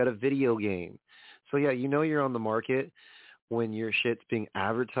 They've got a video game. So yeah, you're on the market when your shit's being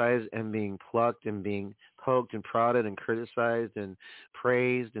advertised and being plucked and being poked and prodded and criticized and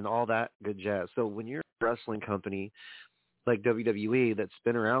praised and all that good jazz. So when you're a wrestling company like WWE that's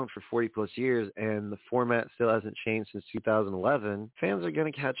been around for 40 plus years and the format still hasn't changed since 2011, fans are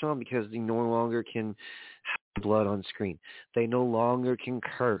going to catch on because they no longer can have blood on screen. They no longer can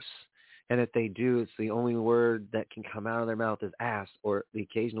curse. And if they do, it's the only word that can come out of their mouth is ass or the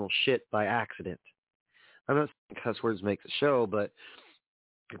occasional shit by accident. I'm not saying cuss words make the show, but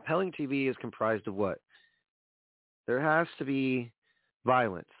compelling TV is comprised of what? There has to be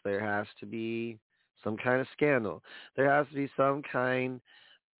violence. There has to be some kind of scandal. There has to be some kind of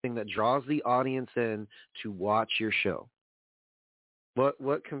thing that draws the audience in to watch your show.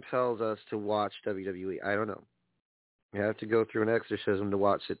 What compels us to watch WWE? I don't know. You have to go through an exorcism to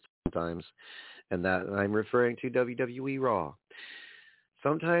watch it sometimes, and that I'm referring to WWE Raw.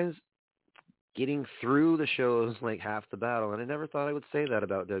 Sometimes getting through the show is like half the battle, and I never thought I would say that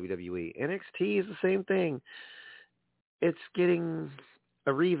about WWE. NXT is the same thing. It's getting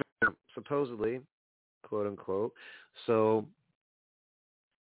a revamp, supposedly, quote unquote. So,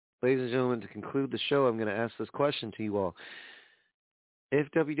 ladies and gentlemen, to conclude the show, I'm going to ask this question to you all. If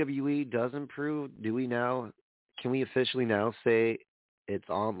WWE does improve, can we officially now say it's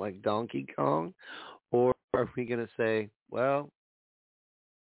on like Donkey Kong? Or are we going to say, well,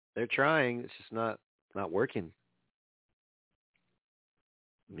 they're trying, it's just not working?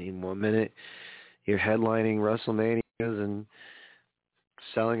 I mean, 1 minute you're headlining WrestleManias and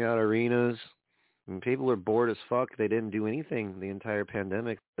selling out arenas, and people are bored as fuck. They didn't do anything the entire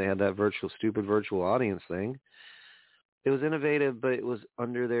pandemic. They had that stupid virtual audience thing. It was innovative, but it was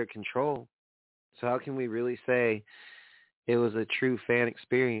under their control. So how can we really say it was a true fan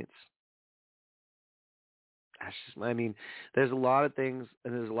experience? I mean, there's a lot of things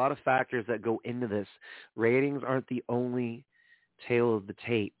and there's a lot of factors that go into this. Ratings aren't the only tale of the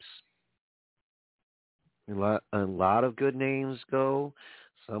tapes. A lot of good names go.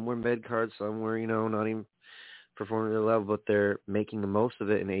 Some were mid-card, some were, not even performing at their level, but they're making the most of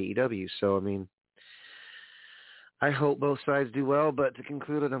it in AEW. So, I mean, I hope both sides do well, but to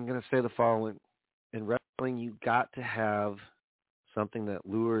conclude it, I'm going to say the following. In wrestling, you got to have something that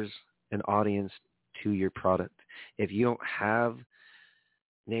lures an audience to your product. If you don't have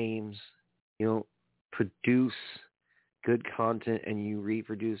names, you don't produce good content, and you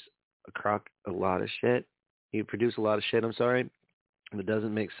reproduce a lot of shit, that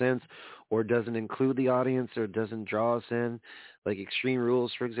doesn't make sense or doesn't include the audience or doesn't draw us in, like Extreme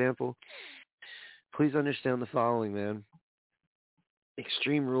Rules, for example, please understand the following, man.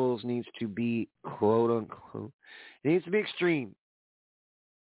 Extreme Rules needs to be quote unquote. It needs to be extreme.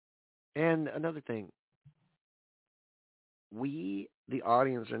 And another thing, we, the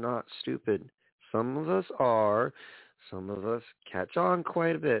audience, are not stupid. Some of us are. Some of us catch on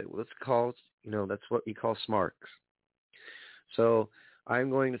quite a bit. Let's call, that's what we call smarks. So I'm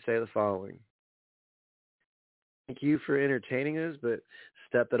going to say the following. Thank you for entertaining us, but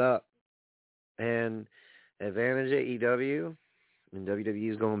step it up. And advantage AEW, and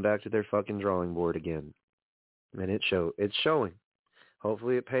WWE is going back to their fucking drawing board again. And it's showing.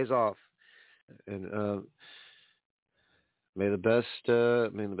 Hopefully it pays off. And may the best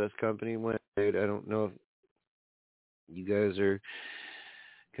company win. I don't know if you guys are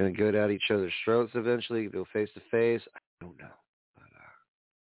going to go at each other's throats eventually, go face to face. I don't know. But,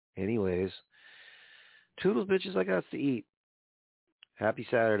 anyways, toodles, bitches, I got to eat. Happy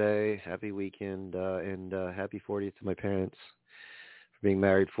Saturday, happy weekend, and happy 40th to my parents for being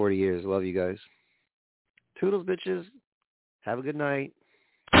married 40 years. Love you guys. Toodles, bitches. Have a good night.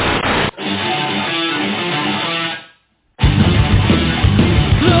 Look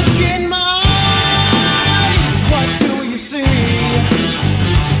in my eyes, what do you see?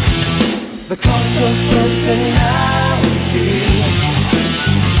 The cost of personality.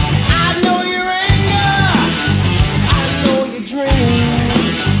 I know your anger, I know your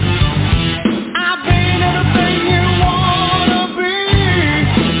dreams. I've been everything you wanna be.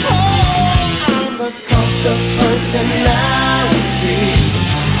 Oh, I'm the cost of personality.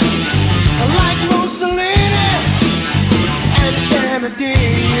 Like Mussolini and Kennedy,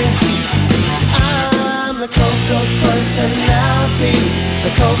 I'm the coast of personality,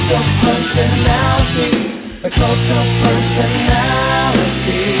 the coast of personality, the coast of personality.